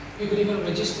 You could even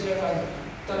register. I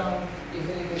don't know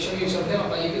if they show you some demo,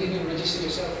 but you could even register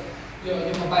yourself your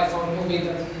mobile phone, move it,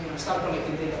 and start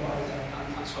collecting data about it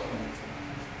and so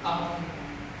on.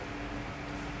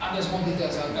 And there's more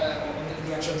details on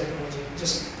the actual technology.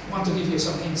 Just want to give you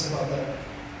some hints about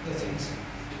the things.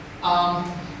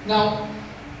 Now,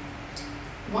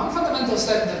 one fundamental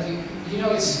step that you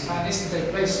know needs to take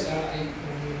place when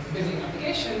you're building an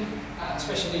application,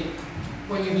 especially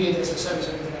when you view it as a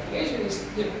service-oriented application, is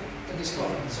the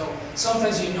discovery. So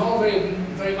sometimes you know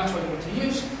very much what you want to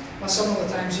use, but some of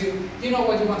the times you know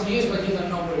what you want to use, but you don't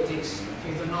know where it is.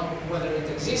 You don't know whether it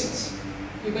exists.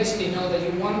 You basically know that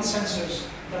you want sensors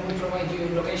that will provide you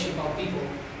location about people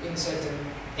in a certain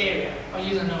area, but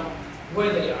you don't know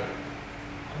where they are,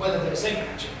 whether they're safe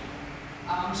actually.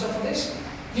 So for this,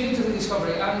 you need to do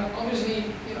discovery, and obviously,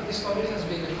 discovery has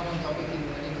been a common topic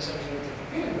in the service-oriented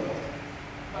computing world.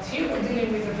 But here we're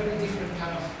dealing with a very different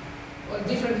kind of, well,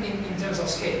 different in terms of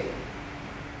scale.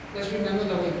 Let's remember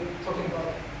that we're talking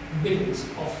about billions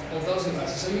of those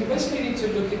devices. So you basically need to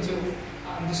look into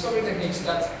discovery techniques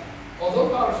that, although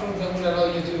powerful, that will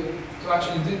allow you to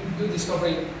actually do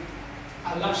discovery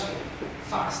at large scale,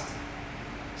 fast.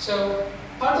 So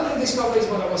part of the discovery is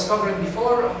what I was covering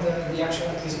before on the actual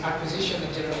acquisition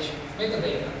and generation of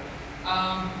metadata.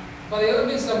 But the other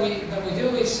bits that we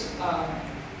do is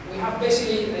we have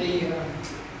basically a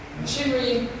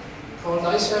machinery called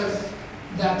iServe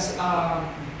that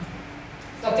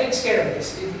takes care of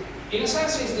this. In a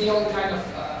sense, it's the old kind of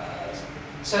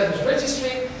service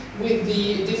registry, with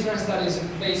the difference that is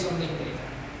based on linked data.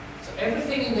 So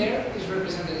everything in there is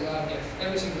represented as RDF.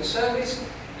 Every single service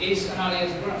is an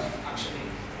RDF graph, actually.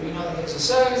 We know that there's a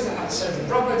service that has certain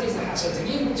properties, that has certain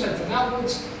inputs, certain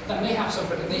outputs, that may have some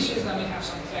preconditions, that may have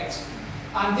some effects.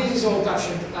 And this is all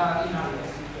captured in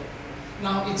RDF.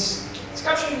 Now, it's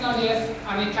captured in RDF,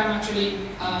 and it can actually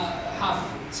have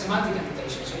semantic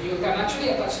annotation. So you can actually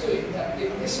attach to it that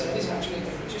this service actually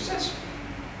includes your sensor.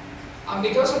 And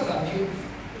because of that, you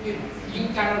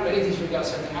can already disregard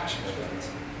certain actions with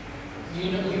it.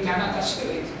 You can attach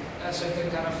to it a certain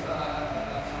kind of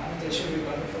annotation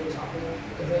regarding, for example,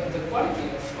 the quality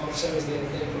of service they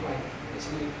provide.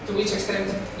 Basically, to which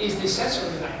extent is this sensor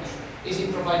designed? Is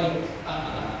it providing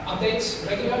updates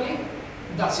regularly?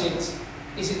 That's it.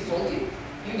 Is it faulty?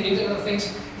 In the Internet of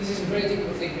Things, this is a very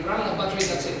typical thing. You run out of battery,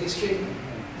 that's it. This stream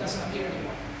doesn't appear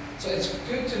anymore. So it's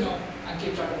good to know and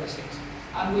keep track of these things.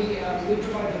 And we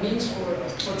provide the means for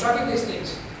tracking these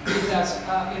things in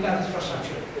that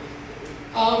infrastructure.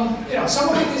 Some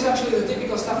of it is actually the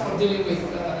typical stuff for dealing with,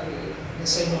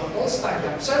 let's say, all stack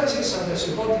type services. So there's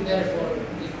support in there for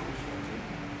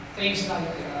things like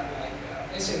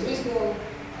SA WSDL,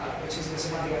 which is the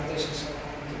semantic annotation so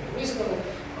on WSDL,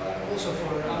 also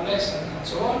for RLS and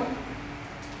so on.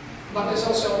 But there's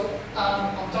also,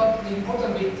 on top, the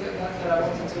important bit that I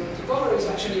wanted to cover is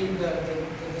actually the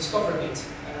discover bit.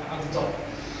 at the top.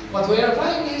 What we are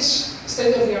applying is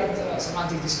state-of-the-art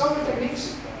semantic discovery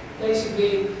techniques,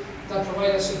 basically that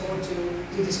provide us support to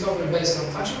do discovery based on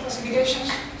functional classifications.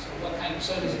 So what kind of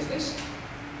service is this?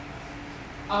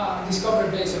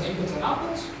 Discovery based on inputs and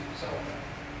outputs. So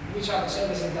which are the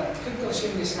services that could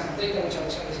consume this kind of data, which are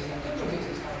the services that could produce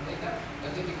this kind of data, a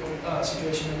typical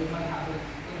situation that we might have in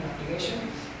an application,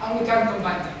 and we can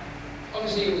combine them.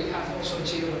 Obviously, we have also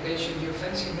geolocation,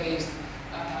 geofencing-based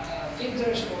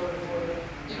filters for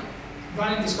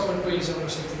running discovery queries over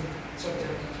certain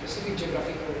specific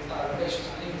geographical locations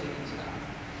and anything into that.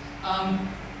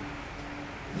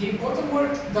 The important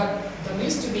work that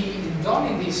needs to be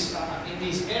done in this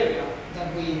area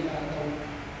that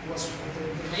was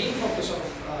the main focus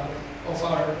of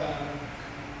our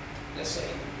let's say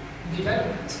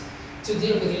development to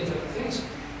deal with the Internet of Things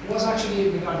was actually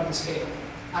regarding the scale.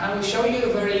 And I will show you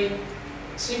a very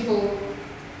simple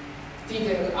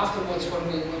detail afterwards when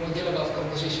we deal about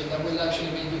composition that will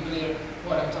actually make you clear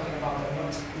what I'm talking about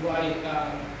and why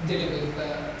dealing with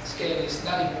scale is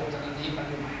that important and the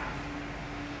impact it might have.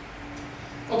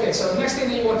 Okay, so the next thing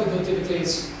that you want to do typically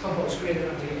is compose, create an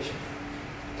application.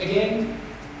 Again,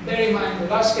 bear in mind the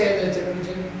large scale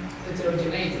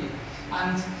heterogeneity.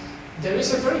 And there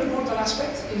is a very important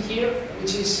aspect in here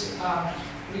which is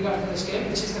regarding the scale,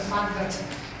 which is the fact that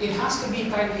it has to be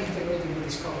tightly integrated with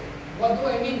discovery. What do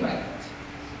I mean by that?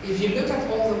 If you look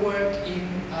at all the work in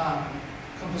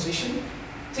composition,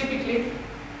 typically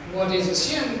what is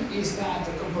assumed is that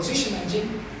the composition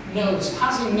engine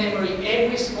has in memory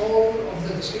all of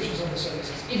the descriptions of the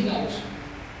services. It knows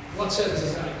what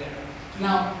services are in there.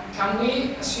 Now, can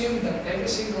we assume that every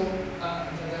single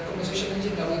the composition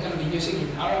engine that we're going to be using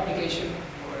in our application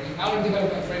or in our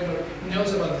development framework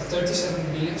knows about the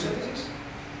 37 billion services?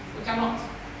 We cannot.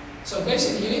 So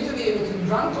basically, you need to be able to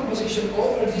run composition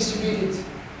over distributed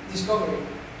discovery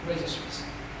registries.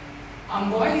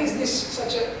 And why is this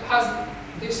has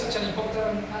this such an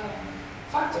important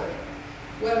factor?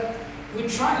 Well, we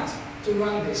tried to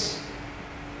run this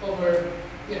over,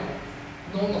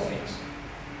 normal things.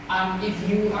 And if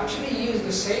you actually use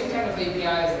the same kind of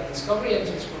APIs that discovery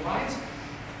engines provide,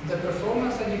 the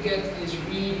performance that you get is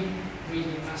really,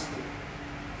 really nasty.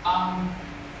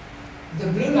 The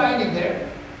blue line in there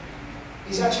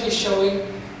is actually showing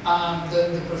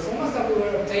the performance that we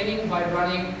were obtaining by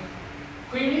running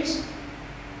queries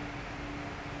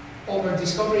over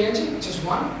discovery engine, which is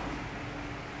one,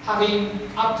 having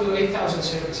up to 8,000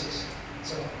 services.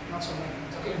 So not so many,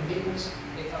 I'm talking billions,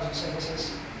 8,000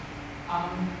 services.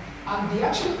 And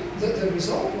the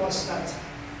result was that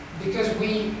because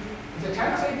the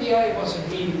kind of API wasn't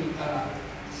really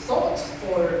thought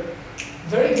for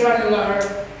very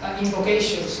granular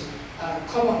invocations,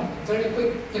 common, very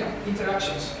quick,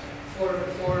 interactions for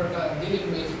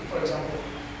dealing with, for example,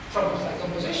 problems like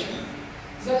composition,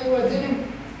 is that you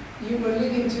were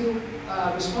leading to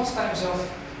response times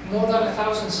of more than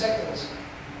 1,000 seconds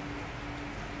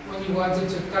when you wanted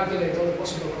to calculate all the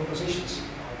possible compositions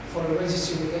for a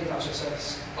registry with 8,000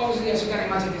 cells. Obviously, as you can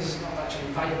imagine, this is not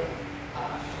actually viable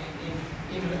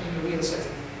in a real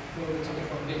setting where we're talking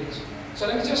about billions. So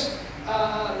let me just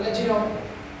let you know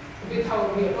a bit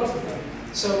how we approach them.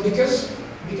 So because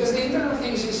the Internet of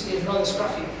Things is rather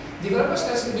scruffy, developers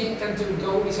tend to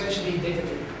go essentially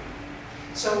data-driven.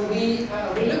 So we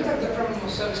looked at the problem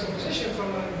of service composition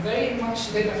from a very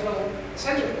much data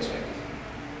flow-centric perspective.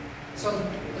 So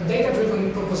a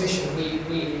data-driven composition,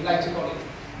 we like to call it.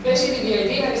 Basically, the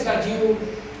idea is that you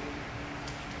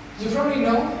probably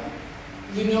know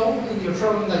in your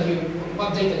problem that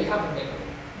what data you have available.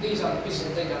 These are the pieces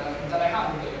of data that I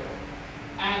have available,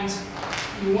 and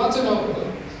you want to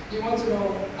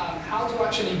know how to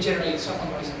actually generate some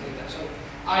of this data. So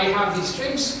I have these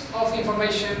streams of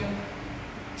information,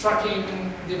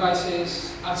 tracking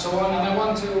devices, and so on, and I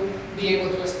want to be able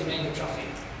to estimate the traffic.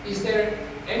 Is there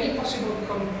any possible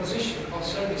composition of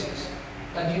services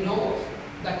that you know of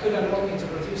that could allow me to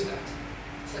produce that?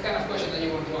 It's the kind of question that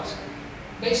you want to ask.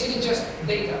 Basically just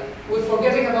data. We're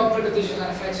forgetting about preconditions and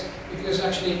effects because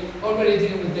actually already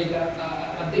dealing with data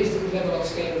at this level of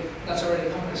scale, that's already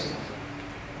complex enough.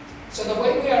 So the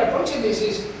way we are approaching this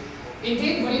is,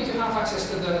 indeed, we need to have access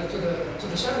to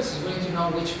the services. We need to know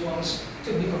which ones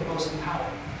could be composed and how.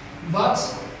 But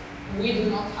we do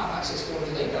not have access to all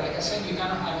the data. Like I said, you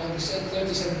cannot have all the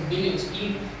 37 billions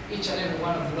in each and every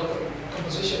one of the local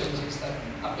composition engines that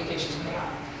applications may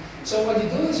have. So what you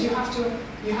do is you have to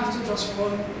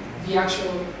transform the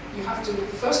actual. You have to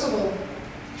first of all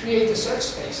create a search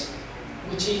space,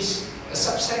 which is a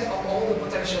subset of all the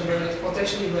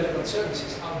potentially relevant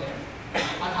services out there.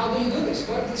 And how do you do this?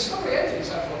 Well, the discovery engines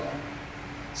are for that.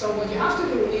 So what you have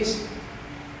to do is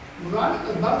run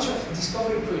a bunch of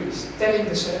discovery queries, telling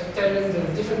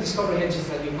the different discovery engines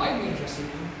that you might be interested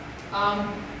in,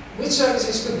 which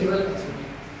services could be relevant for you.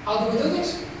 How do we do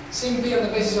this? Simply on the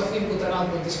basis of input and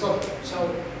output discovery.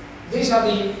 So these are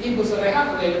the inputs that I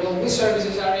have available, which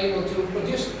services are able to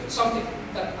produce something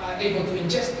that are able to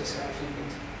ingest this kind of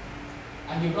input.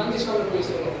 And you run discovery queries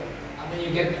to all of them, and then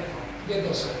you get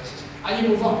those services. And you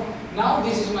move on. Now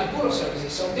this is my pool of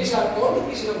services. So these are all the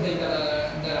pieces of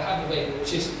data that I have available,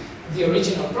 which is the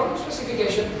original problem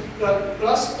specification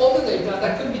plus all the data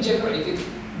that could be generated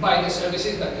by the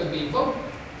services that could be invoked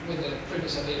with the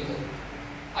previous available.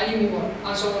 And you move on,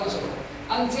 and so on and so forth,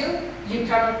 until you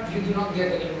do not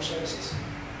get any more services.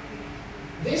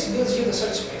 This builds you the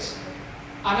search space.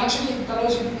 And actually it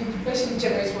allows you, it basically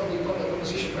generates what we call a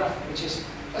composition graph, which is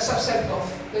a subset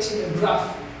of basically a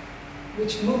graph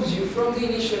which moves you from the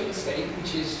initial state,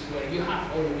 which is where you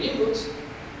have all your inputs,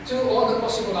 to all the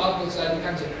possible outputs that you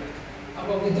can generate. And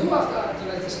what we do after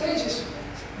the later stages,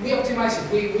 we optimize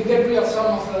it. We get rid of some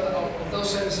of those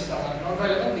services that are not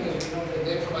relevant because we know that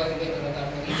they're providing data that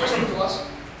are not interesting to us.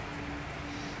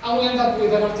 And we end up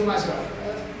with an optimized graph,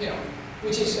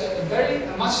 which is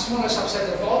a much smaller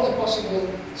subset of all the possible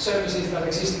services that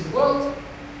exist in the world,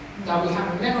 that we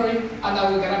have in memory, and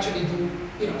that we can actually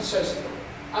do, search through.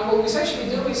 And what we essentially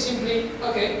do is simply,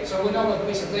 okay, so we know what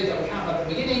piece of data we have at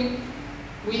the beginning,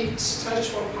 we search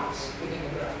for paths within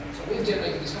the graph. So we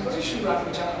generate this composition graph,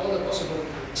 which are all the possible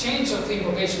chains of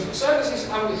invocations of services,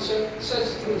 and we search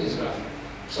through this graph.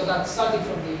 So that starting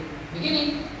from the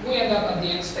beginning, we end up at the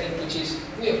end state, which is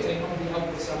we obtain all the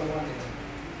outputs that we wanted.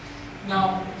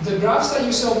 Now, the graphs that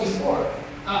you saw before,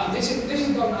 this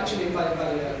is done actually by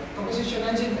a composition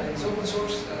engine that is open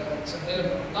source, it's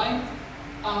available online.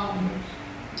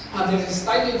 And it is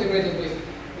tightly integrated with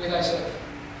ISF.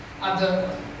 And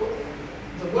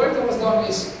the work that was done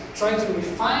is trying to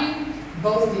refine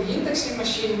both the indexing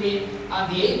machinery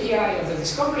and the API of the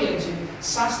discovery engine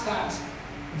such that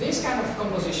this kind of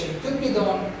composition could be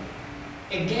done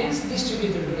against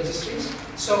distributed registries.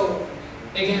 So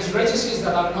against registries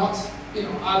that are not,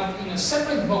 are in a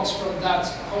separate box from that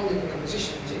holding the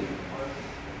composition engine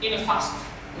in a fast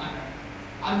manner.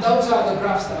 And those are the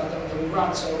graphs that we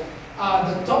run. So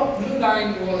the top blue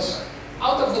line was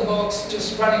out of the box,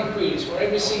 just running queries. For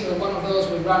every single one of those,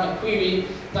 we run a query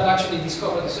that actually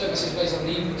discovered the services based on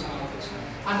the inputs and outputs.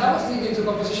 And that was leading to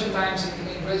composition times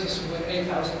in registers with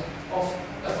 8,000 of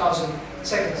 1,000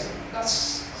 seconds.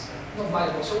 That's not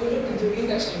viable. So we looked into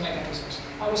indexing mechanisms.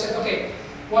 And we said, okay,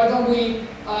 why don't we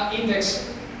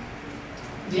index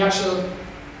the actual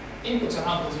inputs and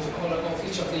outputs of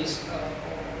each of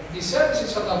these services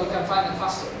so that we can find them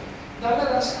faster. That led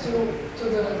us to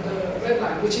the red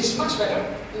line, which is much better.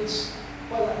 It's,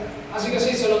 well, as you can see,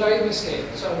 it's a logarithmic scale.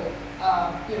 So,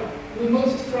 we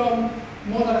moved from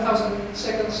more than 1,000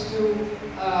 seconds to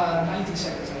 90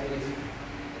 seconds, I believe.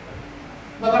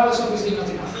 But that was obviously not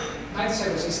enough. 90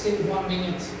 seconds is still 1.5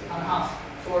 minutes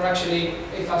for actually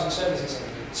 8,000 services.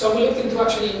 So we looked into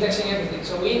actually indexing everything.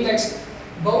 So we indexed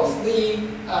both the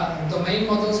domain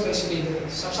models, basically the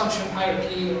subsumption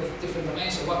hierarchy of different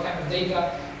domains, so what kind of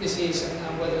data this is,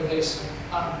 and whether there's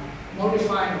more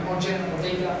refined or more general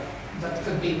data that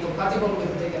could be compatible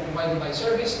with the data provided by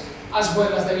service, as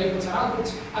well as their inputs and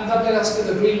outputs. And that led us to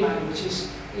the green line, which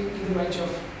is in the range of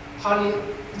hardly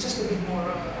just a bit more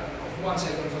of 1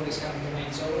 second for this kind of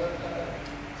domain. So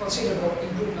considerable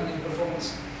improvement in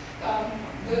performance.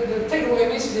 The takeaway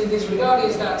message in this regard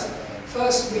is that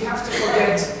first, we have to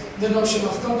forget the notion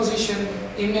of composition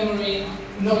in memory,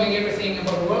 knowing everything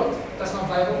about the world. That's not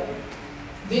viable.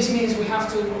 This means we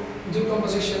have to do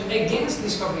composition against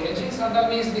discovery engines, and that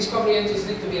means discovery engines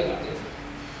need to be adapted.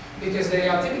 Because they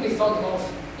are typically thought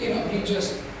of, you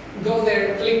just go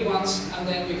there, click once, and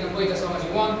then you can wait as long as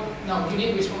you want. No, you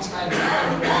need response time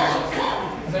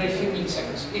of very few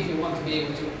milliseconds if you want to be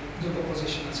able to do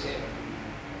composition at scale.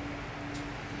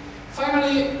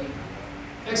 Finally,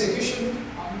 execution.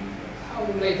 How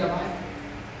late am I?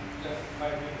 Just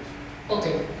 5 minutes.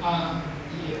 Okay.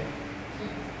 Yeah.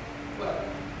 Well,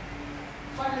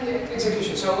 finally,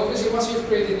 execution. So obviously, once you've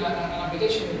created an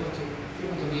application, you want to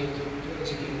be able to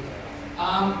execute it.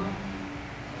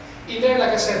 In there, like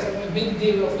I said, a big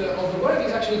deal of the work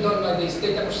is actually done by this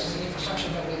data processing infrastructure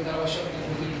that I was showing at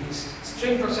the beginning. This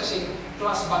stream processing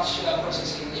plus batch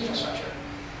processing infrastructure.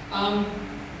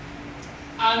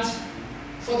 And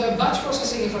for the batch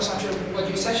processing infrastructure, what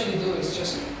you essentially do is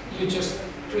you just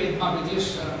create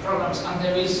MapReduce programs, and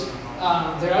there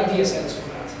are DSLs for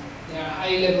that. There are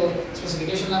high-level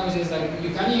specification languages that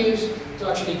you can use to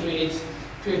actually create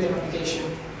an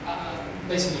application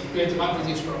basically create a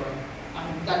MapReduce program,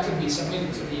 and that could be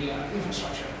submitted to the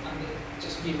infrastructure and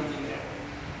just be running there.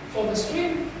 For the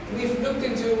stream, we've looked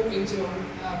into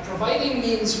providing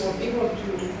means for people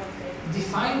to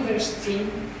define their stream,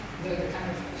 the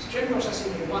kind of stream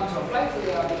processing they want to apply for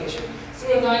their application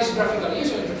through a nice graphical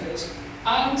user interface,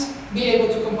 and be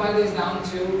able to compile this down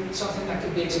to something that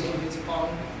could be executed on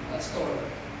Storm,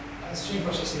 a stream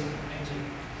processing engine.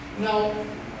 Now,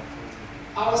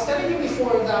 I was telling you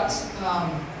before that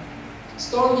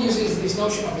Storm uses this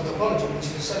notion of a topology, which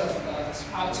is a set of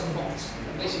outs and bonds,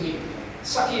 basically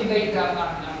suck in data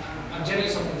and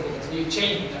generate some data. So you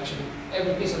chain it actually.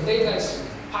 Every piece of data is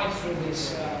piped through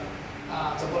this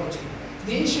topology.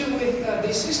 The issue with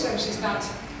these systems is that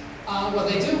what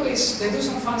they do is they do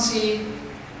some fancy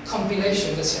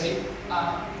compilation, let's say,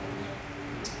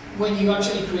 when you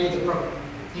actually create a program.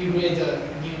 You create a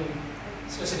new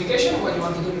specification of what you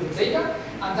want to do with the data,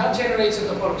 and that generates a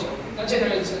topology. That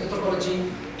generates a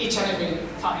topology each and every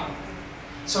time.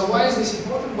 So why is this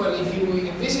important? Well, if you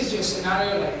envisage your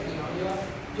scenario like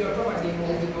you're providing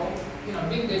all the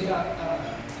big data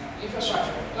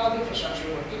infrastructure, cloud infrastructure,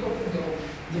 where people can go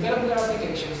develop their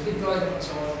applications, deploy them, and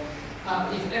so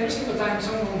on. If every single time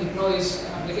someone deploys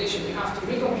an application, you have to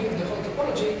recompute the whole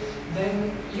topology,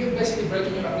 then you're basically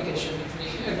breaking your application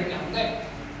every now and then.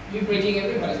 You're breaking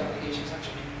everybody's applications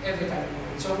actually every time.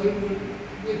 So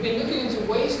we've been looking into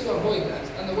ways to avoid that,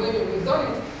 and the way that we've done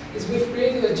it is we've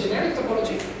created a generic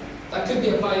topology that could be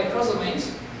applied across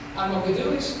domains, and what we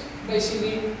do is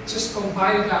basically just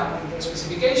compile down the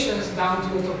specifications down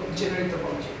to a generic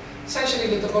topology.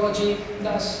 Essentially, the topology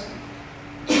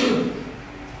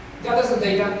gathers the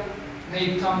data,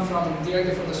 may come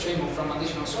directly from the stream or from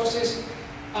additional sources,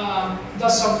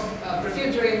 does some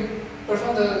pre-filtering,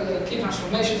 perform the key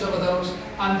transformations over those,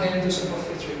 and then do some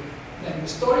post-filtering. Then we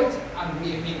store it and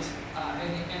we emit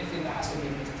anything that has to be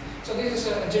emitted. So this is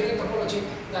a generic topology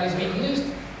that is being used,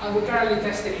 and we're currently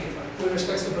testing it with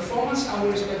respect to performance and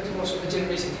with respect to also the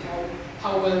genericity,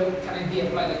 how well can it be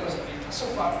applied across the data. So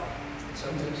far,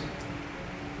 so good.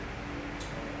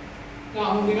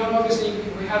 Now, moving on, obviously,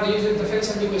 we have the user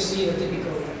interface, and you will see the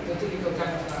typical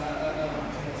kind of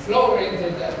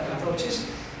flow-oriented approaches.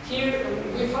 Here,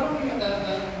 we're following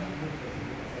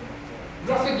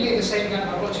graphically the same kind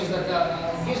of approaches that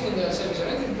are used in the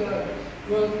service-oriented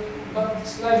world, but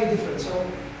slightly different. So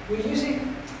we're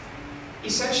using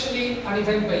essentially an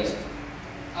event-based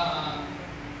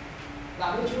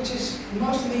language, which is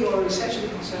mostly or essentially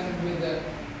concerned with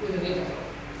the data flow.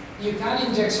 You can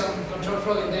inject some control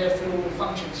flow in there through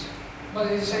functions, but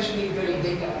it is essentially very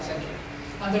data-centric.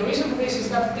 And the reason for this is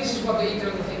that this is what the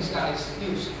Internet of Things guys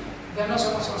use. They're not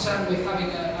so much concerned with having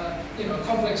a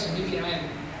complex BPMN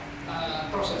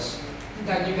process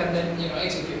that you can then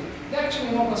execute. They're actually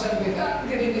more concerned with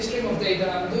getting the stream of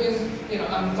data.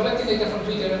 I'm collecting data from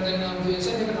Twitter, and then I'm doing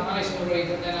sentiment analysis over it,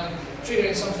 and then I'm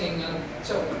triggering something, and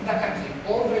so that kind of thing.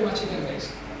 All very much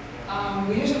event-based.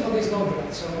 We use it for this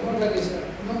Node-RED. So Node-RED is an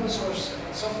open source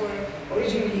software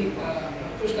originally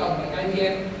pushed out by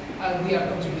IBM, and we are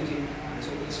contributing to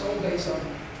it. It's all based on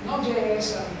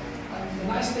Node.js, and the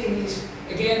nice thing is,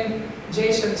 again,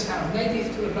 JSON is kind of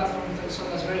native to the platform, so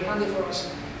that's very handy for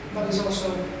us, but it's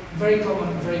also very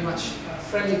common, very much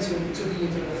friendly to the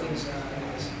Internet of Things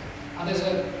guys. And there's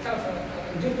a kind of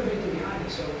a good community behind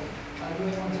it, so you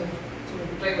may want to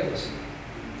play with this.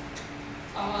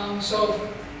 So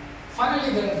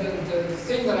finally, the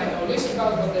thing that I know least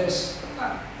about, but there's,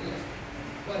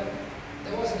 well,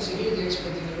 there was a security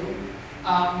expert in the room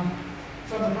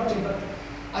from the project, but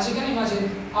as you can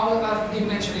imagine, I've been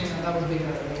mentioning, and that would be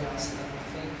the last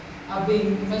thing, I've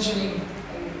been mentioning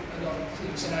a lot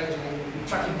of scenarios like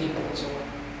tracking people and so on.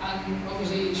 And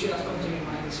obviously, it should have come to your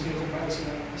mind that security and privacy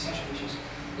are essential issues.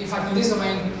 In fact, in this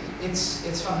domain,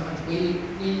 it's fundamental.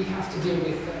 We have to deal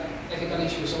with ethical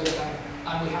issues all the time,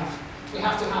 and we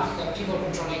have to have people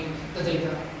controlling the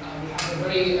data. We have a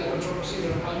very control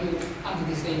procedure on how you handle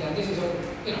this data. This is all,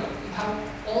 it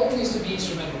all needs to be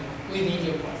instrumental within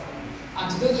your platform. And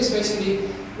to do this, basically,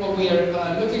 what we are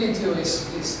looking into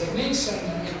is techniques,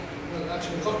 and well,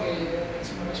 actually, Jorge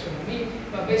is more expert than me,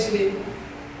 but basically,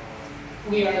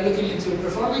 we are looking into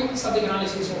performing static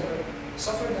analysis over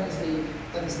software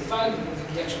that is defined,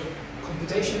 the actual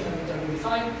computation that we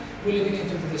define. We're looking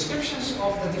into the descriptions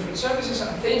of the different services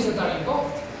and things that are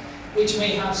involved, which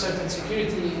may have certain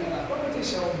security properties,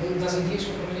 so does it use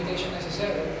for communication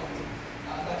necessarily,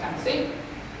 that kind of thing.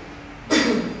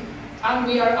 And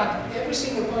we are at every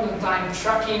single point in time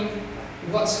tracking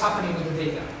what's happening with the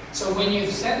data. So when you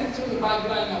send it through the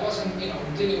pipeline, I wasn't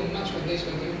dealing much with this,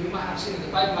 but you might have seen the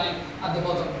pipeline at the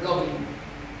bottom logging.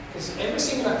 Because every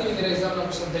single activity that is done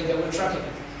on some data, we're tracking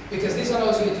it. Because this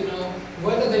allows you to know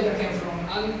where the data came from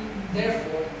and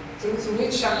therefore through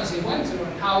which channels it went through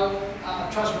and how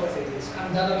trustworthy it is.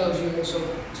 And that allows you also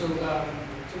to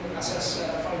assess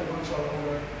further control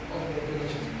over the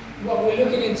applications. What we're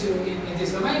looking into in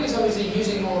this domain is obviously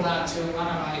using all that to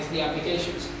analyze the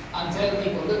applications and tell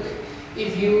people, look,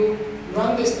 if you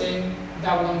run this thing,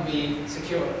 that won't be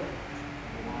secure.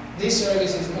 This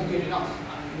service is not good enough.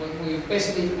 And we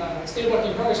basically still work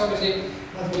in progress, obviously,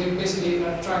 but we're basically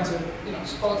trying to,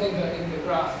 spot in the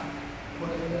graph,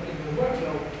 in the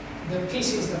workflow, the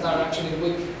pieces that are actually the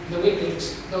weak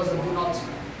links, those that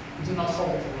do not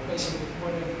hold, basically,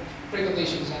 where the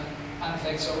preconditions and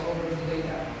effects over the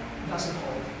data doesn't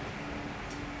hold.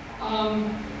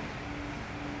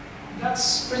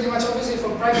 That's pretty much obviously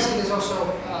for privacy. There's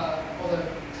also other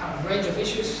kind of range of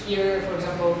issues here. For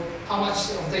example, how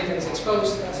much of data is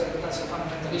exposed. That's a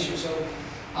fundamental issue. So,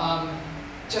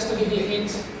 just to give you a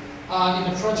hint, in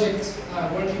a project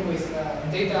working with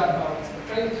data about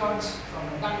credit cards from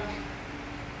a bank,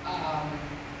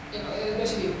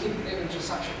 basically keep every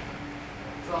transaction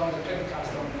from the credit cards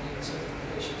from certain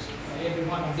applications. Every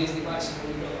one of these devices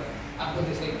will go and put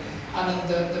this thing. And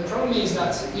the problem is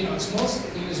that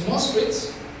it's more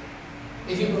streets.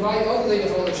 If you provide all the data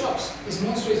for all the shops, it's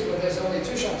more streets where there's only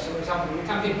 2 shops. For example, we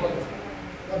can pinpoint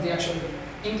what the actual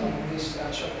income of this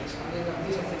shop is. And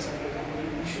these are things that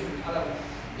you should allow.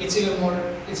 It's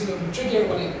even trickier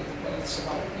when it's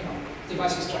about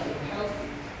devices tracking the health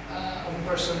of a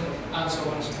person and so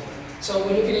on and so forth. So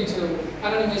we're looking into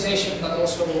anonymization, but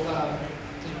also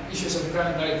issues of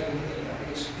granularity with the data,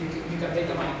 because you can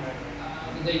data mine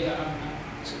the data and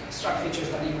extract features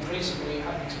that in principle you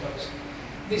haven't exposed.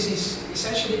 This is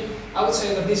essentially, I would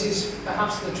say that this is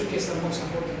perhaps the trickiest and most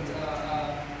important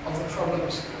of the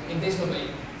problems in this domain.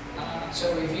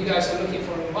 So if you guys are looking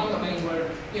for one domain where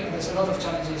there's a lot of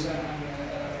challenges and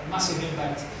massive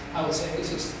impact, I would say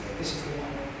this is the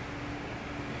one.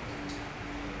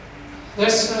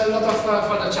 There's a lot of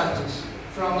further challenges,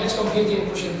 from edge computing,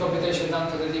 pushing computation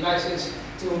down to the devices,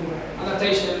 to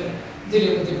adaptation,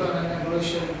 dealing with deployment and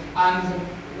evolution, and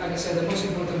like I said, the most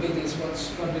important bit is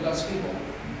what we lost people.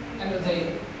 End of the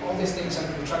day, all these things are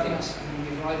tracking us and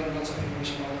providing lots of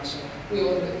information about us. So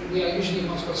we are usually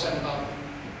most concerned about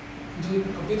doing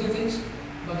computing things,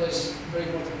 but there's very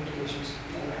important implications.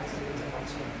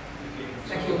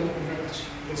 Thank you very much.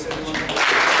 Thanks everyone.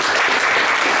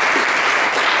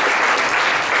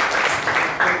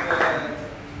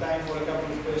 Time for a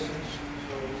couple of questions.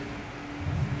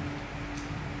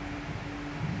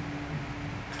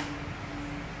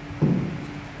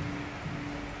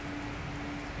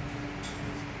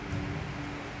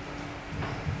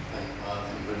 Thank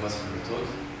you very much for your talk.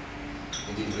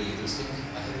 Indeed, really interesting.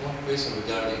 I have one question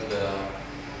regarding the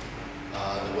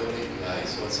web API.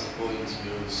 So at some point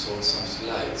you showed some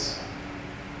slides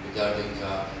regarding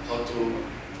how to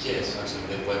guess actually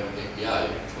the web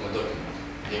API from a document.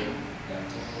 Okay?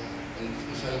 And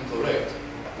if I'm correct,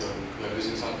 you are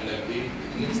using some NLP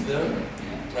techniques there,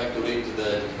 trying to read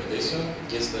the documentation,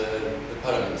 guess the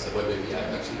parameters of the web API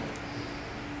actually.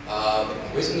 The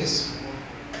question is,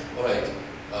 alright,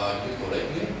 you did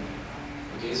correctly,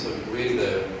 okay, so you query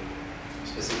the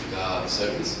specific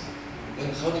service,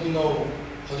 then how do you know,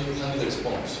 how do you handle the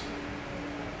response?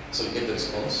 So you get the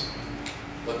response,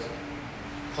 but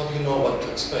how do you know what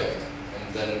to expect,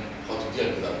 and then how to deal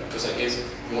with that? Because I guess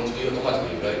you want to do it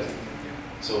automatically, right?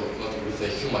 So not with a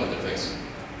human intervention.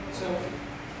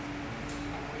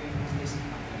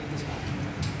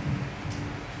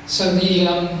 So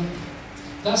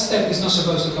that step is not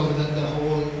supposed to cover the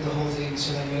whole thing,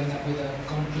 so that you end up with a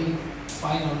complete,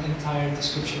 final, entire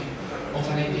description of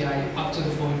an API up to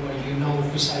the point where you know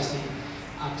precisely,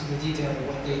 up to the detail of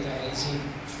what data is in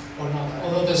or not.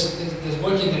 Although there's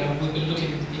work in there, and we've been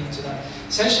looking into that.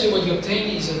 Essentially, what you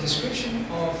obtain is a description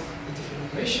of the different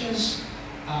operations,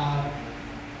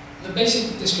 the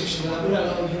basic description that would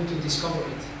allow you to discover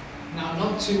it. Now,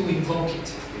 not to invoke it.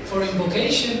 For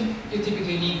invocation, you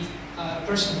typically need a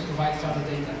person to provide further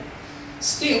data.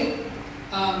 Still,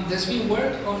 there's been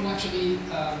work on actually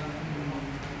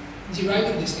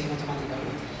deriving this thing automatically.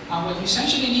 And what you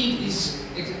essentially need is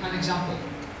an example.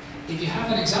 If you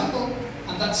have an example,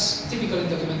 and that's typical in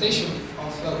documentation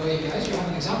of web APIs, you have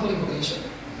an example invocation,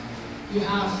 you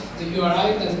have the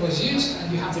URI that was used,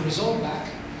 and you have the result back.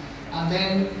 And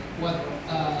then what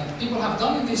people have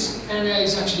done in this area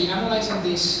is actually analyzing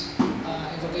this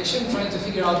invocation, trying to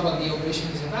figure out what the operation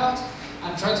is about,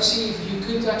 and try to see if you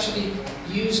could actually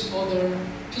use other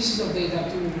pieces of data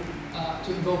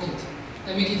to invoke it.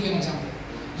 Let me give you an example.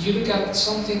 You look at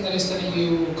something that is telling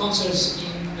you concerts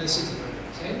in the city.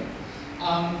 Okay.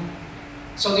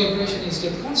 So the operation is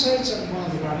get concerts, and one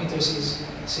of the parameters is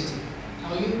city.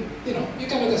 Now you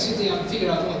can look at city and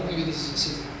figure out, well, maybe this is a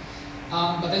city,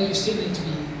 but then you still need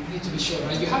to be sure,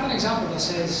 right? You have an example that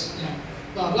says,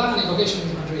 blah blah, and invocation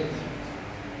is Madrid.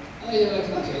 You're like,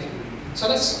 okay, so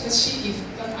let's see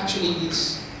if that actually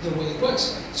is the way it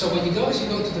works. So what you go is you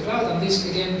go to the cloud, and this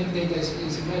again, big data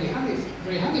is very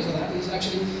handy for that. Is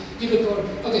actually you look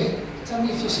for, okay, tell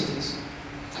me a few cities,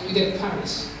 and you get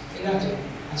Paris, Irakli,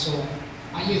 and so on,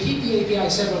 and you hit the API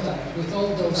several times with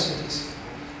all those cities,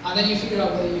 and then you figure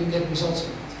out whether you get results or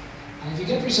not. And if you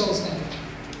get results, then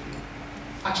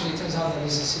actually it turns out that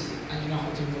it's a city, and you know how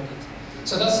to invoke it.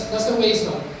 So that's the way it's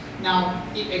done. Now,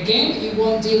 it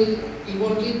won't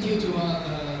lead you to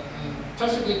a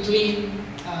perfectly clean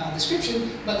description,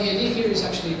 but the idea here is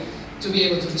actually to be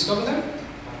able to discover them,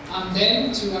 and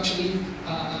then to actually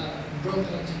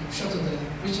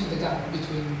reaching the gap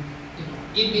between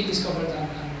it being discovered and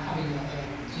having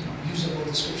a usable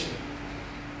description.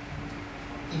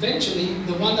 Eventually,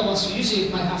 the one that wants to use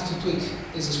it might have to tweak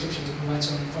this description to provide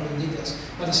some further details,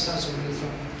 but it starts already from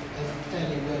a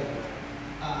fairly well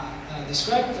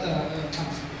described kind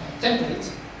of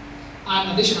template,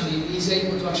 and additionally is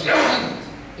able to actually find it,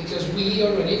 because we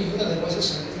already knew that there was a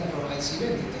service that provides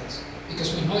event details,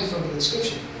 because we know it from the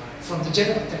description, from the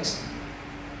general text.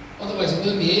 Otherwise, it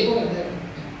wouldn't be able, and then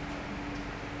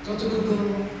go to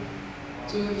Google,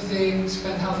 do everything,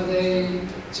 spend half a day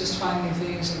just finding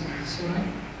things, and so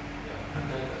on.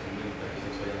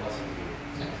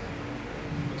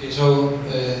 Okay, so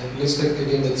let's take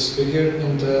again that speaker,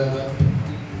 and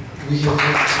we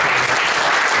have.